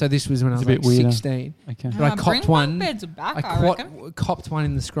 and so this was when I was It's a bit like weirder. 16. Okay. But I Bring copped one. bunk beds back, I I reckon. copped one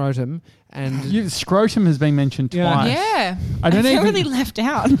in the scrotum, and Scrotum has been mentioned Yeah. twice. Yeah. I don't feel even really left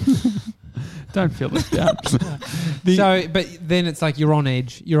out. don't feel left out. so. But then it's like you're on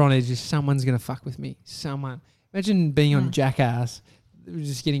edge. You're on edge. Someone's gonna fuck with me. Someone. Imagine being on Jackass,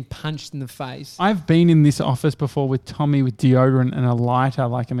 just getting punched in the face. I've been in this office before with Tommy with deodorant and a lighter,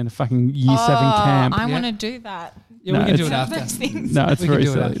 like I'm in a fucking year 7 camp. I Yeah. want to do that. Yeah, No, we can do it it's- after. Those things. No, it's We can very do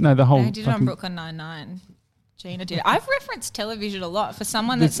it silly. after. No, the whole. I did it on fucking- Brooklyn Nine-Nine. Gina did it. I've referenced television a lot for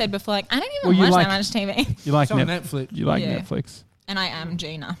someone that said before, like, I don't even Well, you watch like- that much TV. You like It's on Net- Netflix. You like Yeah. Netflix. And I am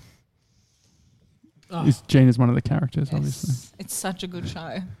Gina. Oh. Gina's one of the characters, obviously. It's such a good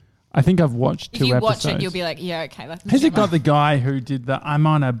show. I think I've watched If 2 you episodes. watch it, you'll be like, yeah, okay. That's Has it Gemma. got the guy who did the I'm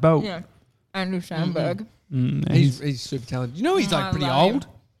on a boat? Yeah. Andrew Sandberg. He's super talented. You know he's like I pretty love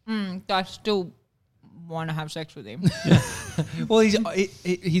old. I still want to have sex with him. Well, he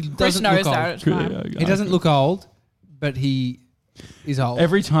Chris doesn't knows look that. old. It's fine. He doesn't look old, but he is old.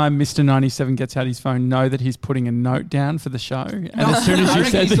 Every time Mr. 97 gets out his phone, know that he's putting a note down for the show. And as soon as you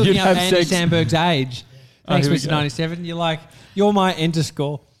said he's that you'd looking up have Andy sex... Sandberg's age. Thanks, here we Mr. go. 97. You're like, you're my enter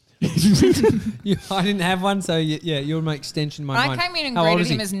score. I didn't have one, so you're my extension. My I mind. came in and How old graded is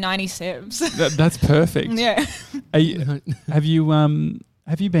he? him as 97. That's perfect. Yeah. Have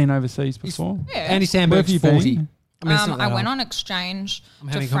you been overseas before? Yeah. Andy Sandberg's Where have you 40. been? I mean, it's not I that went old. on exchange I'm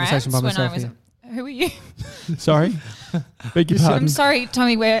to having a France conversation by when I myself was. here. Who are you? Sorry? Beg your I'm pardon. sorry,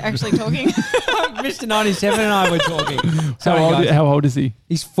 Tommy. We're actually talking. Mr. 97 and I were talking. How old is he?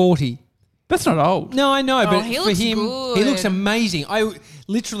 He's 40. That's not old. No, I know, but he for looks him, good. he looks amazing.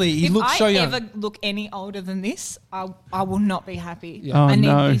 He if looks I so young. ever look any older than this, I will not be happy. Yeah. Oh, I need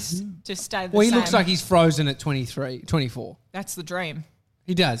no. this to stay the Well, he same. looks like he's frozen at 23, 24. That's the dream.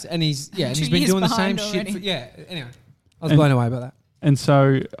 He does, and he's 2 been years doing the same behind shit. already. Anyway, I was blown away by that. And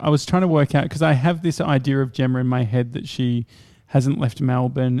so I was trying to work out, because I have this idea of Gemma in my head that she hasn't left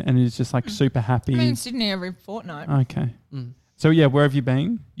Melbourne and is just like super happy. I'm in Sydney every fortnight. Okay. So yeah, where have you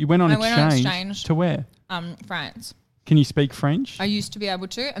been? You went on I went on exchange. exchange. To where? France. Can you speak French? I used to be able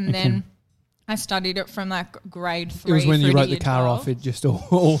to, and then I studied it from like grade 3. It was when you through to wrote the year car 12. off. It just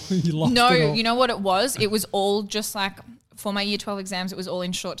all you lost No, it all. you know what it was? It was all just like for my year 12 exams, it was all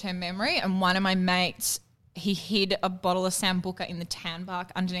in short-term memory. And one of my mates, he hid a bottle of Sambuca in the tan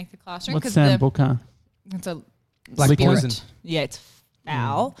bark underneath the classroom. What's Sambuca? It's a Black spirit. poison. Yeah, it's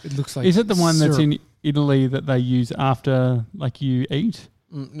foul. It looks like. Is it the one that's syrup. in Italy that they use after like you eat?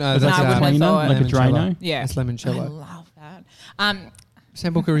 No, Is that's that I wouldn't have cleaner, thought. like a limoncello. Drano? Yeah. That's I limoncello. love that.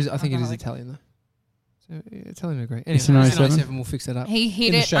 Sambuca is. I think it is Alcoholic. Italian though. So Italian agree. It's Anyway, a it's 97. 97. We'll fix that up. He hid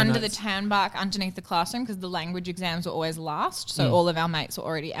In the it show under notes. the tan bark underneath the classroom because the language exams were always last. So all of our mates were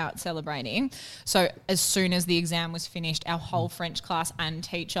already out celebrating. So as soon as the exam was finished, our whole French class and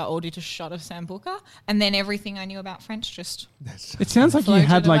teacher all did a shot of Sambuca. And then everything I knew about French just... It sounds like you Floated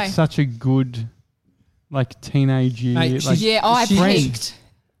had like away. such a good like teenage year. Mate, like, she's- Yeah, I Friend. peaked.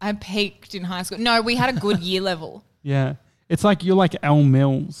 I peaked in high school. No, we had a good year level. yeah. It's like you're like Elle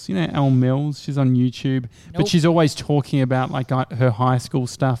Mills. You know Elle Mills? She's on YouTube. But Nope. she's always talking about like her high school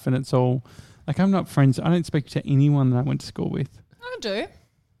stuff, and it's all like I'm not friends. I don't speak to anyone that I went to school with. I do.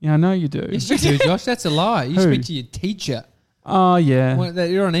 Yeah, I know you do. Yes, you do, Josh. That's a lie. You Who? speak to your teacher. Oh yeah.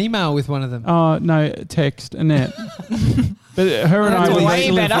 You're on email with one of them. Oh no, text Annette. But her and I That's were way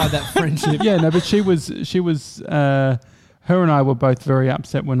solidified better. that friendship. yeah, no, but she was. Her and I were both very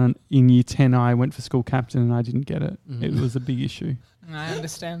upset when in year 10 I went for school captain and I didn't get it. It was a big issue. I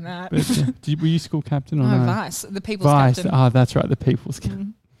understand that. But were you school captain or No, no? Vice. The people's Vice. captain. Oh, that's right. The people's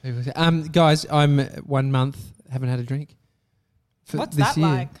captain. Guys, I'm 1 month, haven't had a drink. For What's this that year.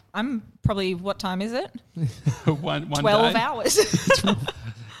 like? I'm probably, what time is it? one 12 day. hours.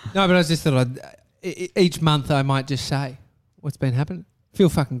 No, but I just thought each month I might just say what's been happening. Feel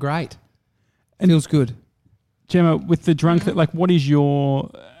fucking great. Feels good. Gemma, with the drunk, like, what is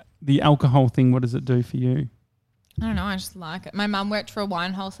the alcohol thing? What does it do for you? I don't know. I just like it. My mum worked for a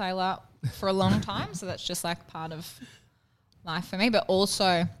wine wholesaler for a long time, so that's just like part of life for me. But also,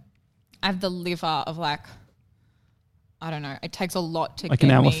 I have the liver of like, I don't know. It takes a lot to Like get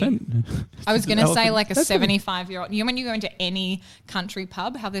an me. elephant? I was An going to say elephant? like a That's what 75-year-old. You know when you go into any country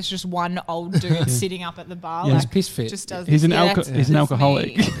pub, how there's just one old dude sitting up at the bar, Yeah. He's like piss fit. just does. He's this. an Yeah, alco- that's- he's an that's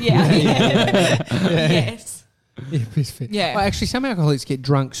alcoholic. me. Yeah. Yes. Yeah, piss fit. Yeah. Well, actually, some alcoholics get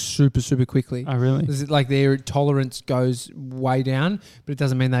drunk super, super quickly. Oh, really? Is it like their tolerance goes way down, but it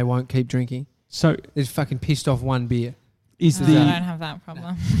doesn't mean they won't keep drinking. So They're fucking pissed off one beer. is No, I don't the have that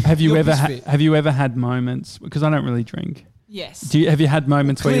problem. have you You're ever misfit. have you ever had moments, because I don't really drink. Yes. Have you had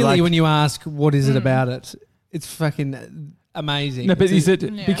moments where Clearly, you're like, when you ask what is it about it, it's fucking amazing. no, but It's is it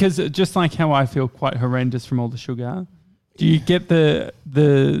Yeah. because just like how I feel quite horrendous from all the sugar? Do you get the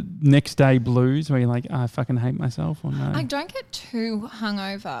next day blues where you're like, I fucking hate myself, or no? I don't get too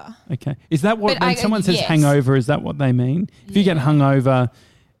hungover. Okay, is that what But when someone says yes. hangover? Is that what they mean? If you get Yeah. hungover,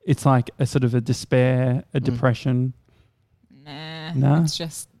 it's like a sort of a despair, a depression. Nah. No? It's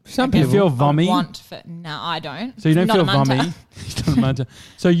just Some Do you people. feel vommy? No, I don't. So you don't Not feel a Munter. vommy. You don't Munter.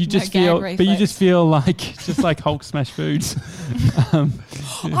 So you just gag feel, but you reflex. just feel like just like Hulk smash foods.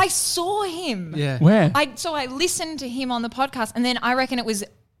 I saw him. Yeah. Where? So I listened to him on the podcast, and then I reckon it was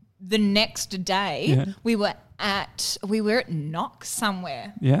the next day Yeah. we were at Knox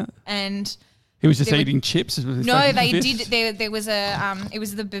somewhere, Yeah, and he was just They were- eating chips. with his no, fucking they fist. did. There was a it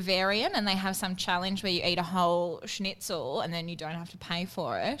was the Bavarian, and they have some challenge where you eat a whole schnitzel and then you don't have to pay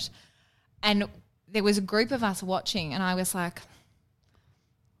for it. And there was a group of us watching, and I was like,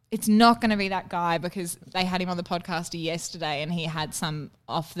 it's not going to be that guy, because they had him on the podcast yesterday and he had some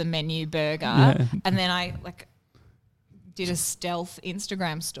off the menu burger. Yeah. And then I did a stealth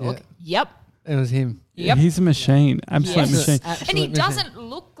Instagram stalk. Yep. It was him. Yep. He's a machine, absolute Yes. machine. And he doesn't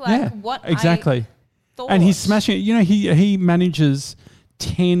look like what exactly. I thought. And he's smashing it. You know, he manages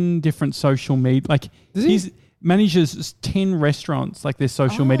 10 different social media. Like he manages 10 restaurants, like their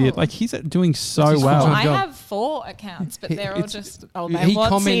social media. Like he's doing so well. I have 4 accounts, but they're all just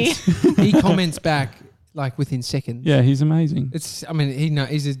he comments back like within seconds. Yeah, he's amazing. It's. I mean,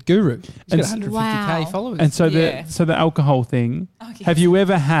 he's a guru. He's got 150K followers. And so the alcohol thing. Have you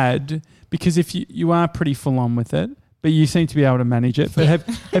ever had? Because if you are pretty full on with it, but you seem to be able to manage it. But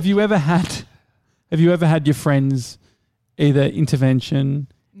have you ever had your friends either intervention,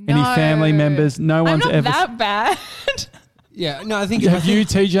 any family members? No one's I'm not ever that bad. Yeah, no, I think. Have you,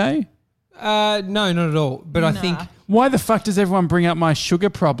 TJ? No, not at all. But I think. Why the fuck does everyone bring up my sugar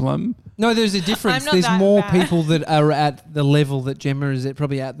problem? No, there's a difference. There's more people that are at the level that Gemma is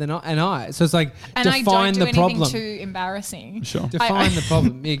probably at than I. So it's like and define the problem. And I don't do anything too embarrassing. Sure. Define the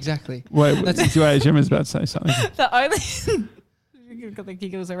problem. Yeah, exactly. Wait, Gemma's about to say something. The only you've got the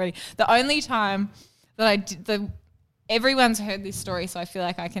giggles already. The only time that I did everyone's heard this story, so I feel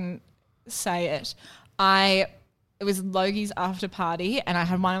like I can say it. It was Logie's after party and I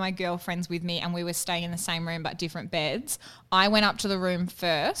had one of my girlfriends with me and we were staying in the same room but different beds. I went up to the room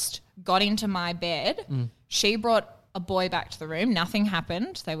first, got into my bed. She brought a boy back to the room. Nothing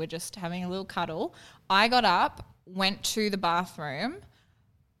happened. They were just having a little cuddle. I got up, went to the bathroom,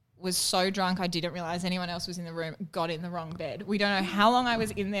 was so drunk I didn't realise anyone else was in the room, got in the wrong bed. We don't know how long I was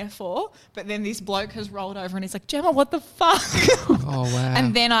in there for, but then this bloke has rolled over and he's like, Gemma, what the fuck? Oh, wow.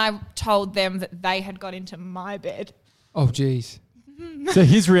 And then I told them that they had got into my bed. Oh, geez. So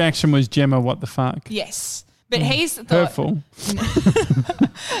his reaction was, Gemma, what the fuck? Yes. But he's thought, hurtful.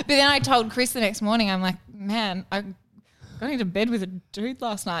 But then I told Chris the next morning, I'm like, man, I got into bed with a dude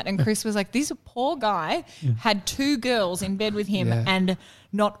last night. And Chris was like, this poor guy had 2 girls in bed with him and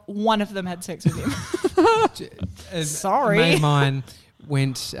not one of them had sex with him. Sorry. A mate of mine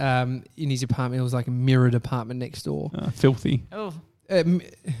went in his apartment. It was like a mirrored apartment next door. Filthy. Oh.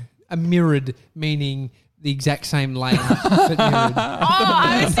 A mirrored meaning the exact same layout, but mirrored.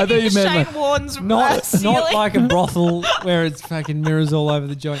 I was thinking Shane Warne's not ceiling. like a brothel where it's fucking mirrors all over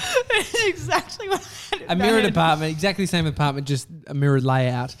the joint. Exactly what I had in A my mirrored head. apartment, exactly the same apartment, just a mirrored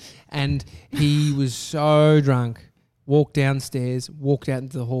layout. And he was so drunk, walked downstairs, walked out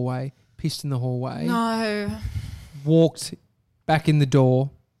into the hallway, pissed in the hallway, No. walked back in the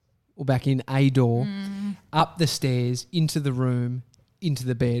door, or back in a door, up the stairs, into the room, into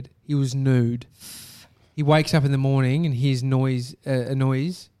the bed. He was nude. He wakes up in the morning and hears a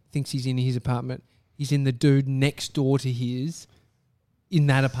noise, thinks he's in his apartment. He's in the dude next door to his, in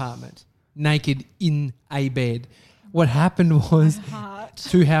that apartment, naked in a bed. What happened was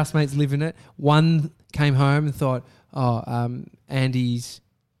 2 housemates live in it. One came home and thought, Andy's,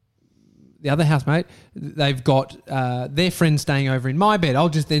 the other housemate, they've got their friend staying over in my bed. I'll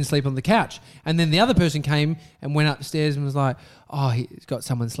just then sleep on the couch. And then the other person came and went upstairs and was like, he's got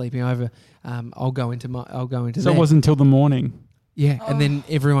someone sleeping over. I'll go into So there. it wasn't until the morning. Yeah, and then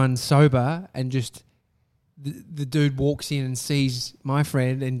everyone's sober and just the dude walks in and sees my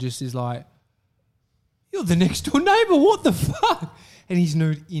friend and just is like, "You're the next door neighbour. What the fuck?" And he's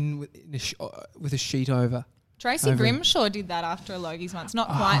nude with a sheet over. Tracy Grimshaw did that after a Logie's once. Not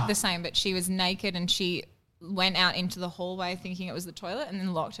quite the same, but she was naked and she went out into the hallway thinking it was the toilet and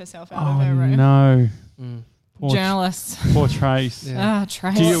then locked herself out of her room. No. Journalists. Poor Trace. Yeah.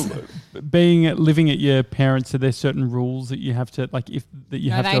 Trace. Do you, living at your parents', are there certain rules that you have to have to they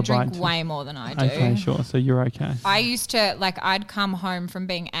abide drink to? way more than I do. Okay, sure. So you're okay. I used to, I'd come home from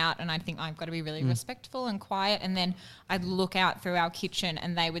being out and I'd think I've got to be really respectful and quiet, and then I'd look out through our kitchen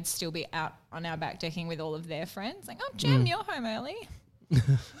and they would still be out on our back decking with all of their friends. Like, oh, Jem, you're home early.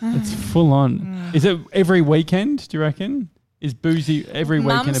 It's full on. Is it every weekend, do you reckon? Is boozy every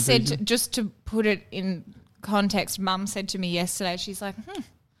weekend? Mum said, just to put it in context, Mum said to me yesterday, she's like, we've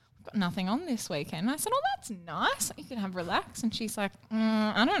got nothing on this weekend. And I said, oh, that's nice. You can have relax. And she's like,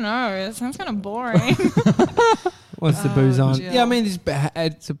 I don't know. It sounds kind of boring. What's the booze on? Jill. Yeah, I mean,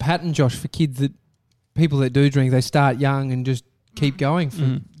 it's a pattern, Josh, for people that do drink. They start young and just keep going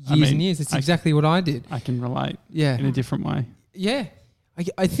for years and years. It's exactly what I did. I can relate. Yeah. In a different way. Yeah.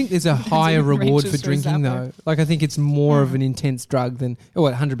 I think there's a higher reward for drinking, though. I think it's more of an intense drug than,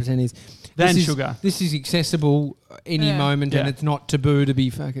 100% is. Than sugar. This is accessible any moment, and it's not taboo to be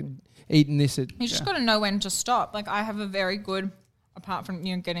fucking eating this. You just got to know when to stop. I have a very good, apart from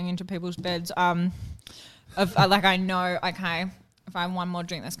getting into people's beds, I know, okay, if I have one more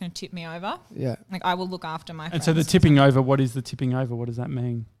drink, that's going to tip me over. Yeah. I will look after my friends. And so the tipping over, what is the tipping over? What does that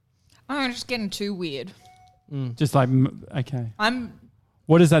mean? I'm just getting too weird. Just like, okay. I'm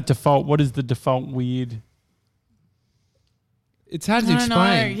What is that default? What is the default weird? It's hard to I don't know.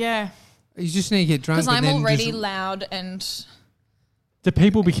 explain. Yeah, You just need to get drunk. because I'm and then already just- loud and Do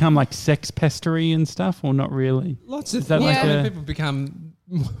people become like sex pestery and stuff, or not really? Lots of Is that things. like a- People become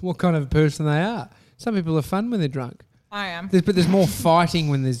what kind of person they are. Some people are fun when they're drunk. I am. But there's more fighting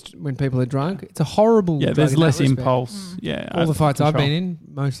when people are drunk. It's a horrible. Yeah, drug there's in that less respect. impulse. Yeah, All the fights I've control. been in,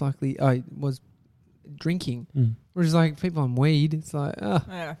 most likely, I was drinking. Mm. Whereas like people on weed, it's like, oh,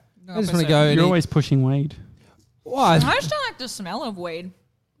 Yeah, I just want to go. And You're eat. always pushing weed. Why? I just don't like the smell of weed.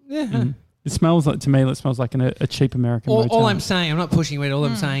 Yeah. Mm. It smells like, to me, it smells like a cheap American motel. All I'm saying, I'm not pushing weed. All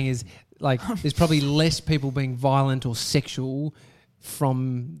I'm saying is, like, there's probably less people being violent or sexual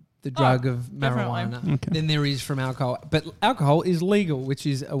from the drug of definitely. marijuana Okay. than there is from alcohol. But alcohol is legal, which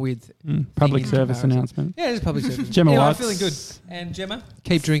is a weird thing. Public in service comparison. announcement. Yeah, it is public service. Gemma anyway, I'm Watts. feeling good. And Gemma,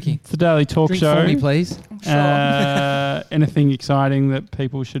 keep drinking. It's the Daily Talk Drink Show. for me, please. Anything exciting that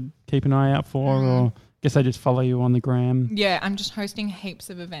people should keep an eye out for, or guess I just follow you on the gram. Yeah, I'm just hosting heaps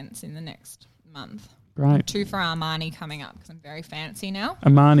of events in the next month. Great. 2 for Armani coming up because I'm very fancy now.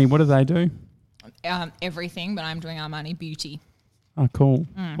 Armani, what do they do? Everything, but I'm doing Armani Beauty. Oh, cool.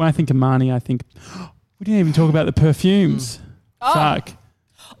 When I think Armani, I think we didn't even talk about the perfumes. Oh. Fuck.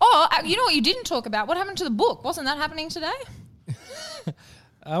 Oh, you know what you didn't talk about? What happened to the book? Wasn't that happening today?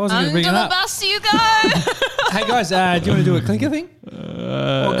 I wasn't going to Under bring it the up. bus you go. Hey, guys, do you want to do a clinker thing?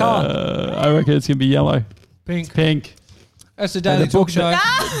 What colour? I reckon it's going to be yellow. Pink. Pink. That's the Daily Talk Show.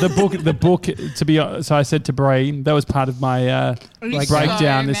 The book, to be so I said to Bree, that was part of my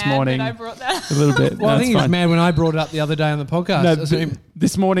breakdown this morning. I brought that. A little bit. Well, I think he was fine. mad when I brought it up the other day on the podcast. No, That's him.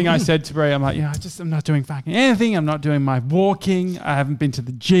 this morning I said to Bree, I'm like, I'm not doing fucking anything. I'm not doing my walking. I haven't been to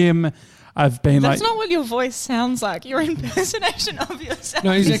the gym. I've been That's like, not what your voice sounds like. Your impersonation of yourself.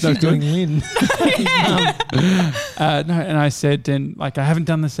 No, he's He's actually not good. doing Lynn. no, and I said, then like, I haven't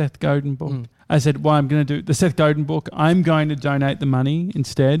done the Seth Godin book. I said, well, I'm going to do the Seth Godin book. I'm going to donate the money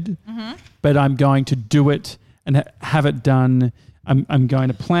instead, but I'm going to do it and have it done. I'm going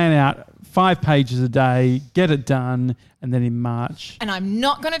to plan out 5 pages a day, get it done, and then in March And I'm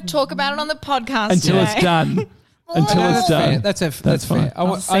not going to talk about it on the podcast until today. it's done. Until No, it's that's fair. done. That's fine. fair.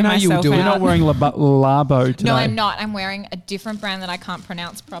 I'll see I know you'll myself do You're it. out. not wearing Labo today. No, I'm not. I'm wearing a different brand that I can't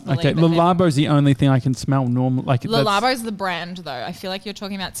pronounce properly. Okay, but then- Labo's the only thing I can smell normal. Like Le that's- Labo's the brand, though. I feel like you're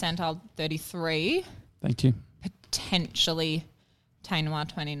talking about Santal 33, Thank you. potentially Tay Noir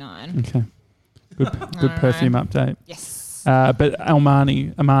 29. Okay, good perfume update. Yes. But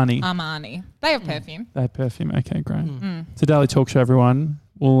Armani, Armani. They have perfume. they have perfume. Okay, great. It's a Daily Talk Show, everyone.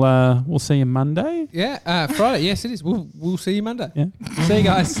 We'll see you Monday. Yeah, Friday. Yes, it is. We'll see you Monday. Yeah. See you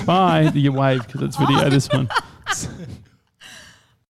guys. Bye. You wave because it's video. This one.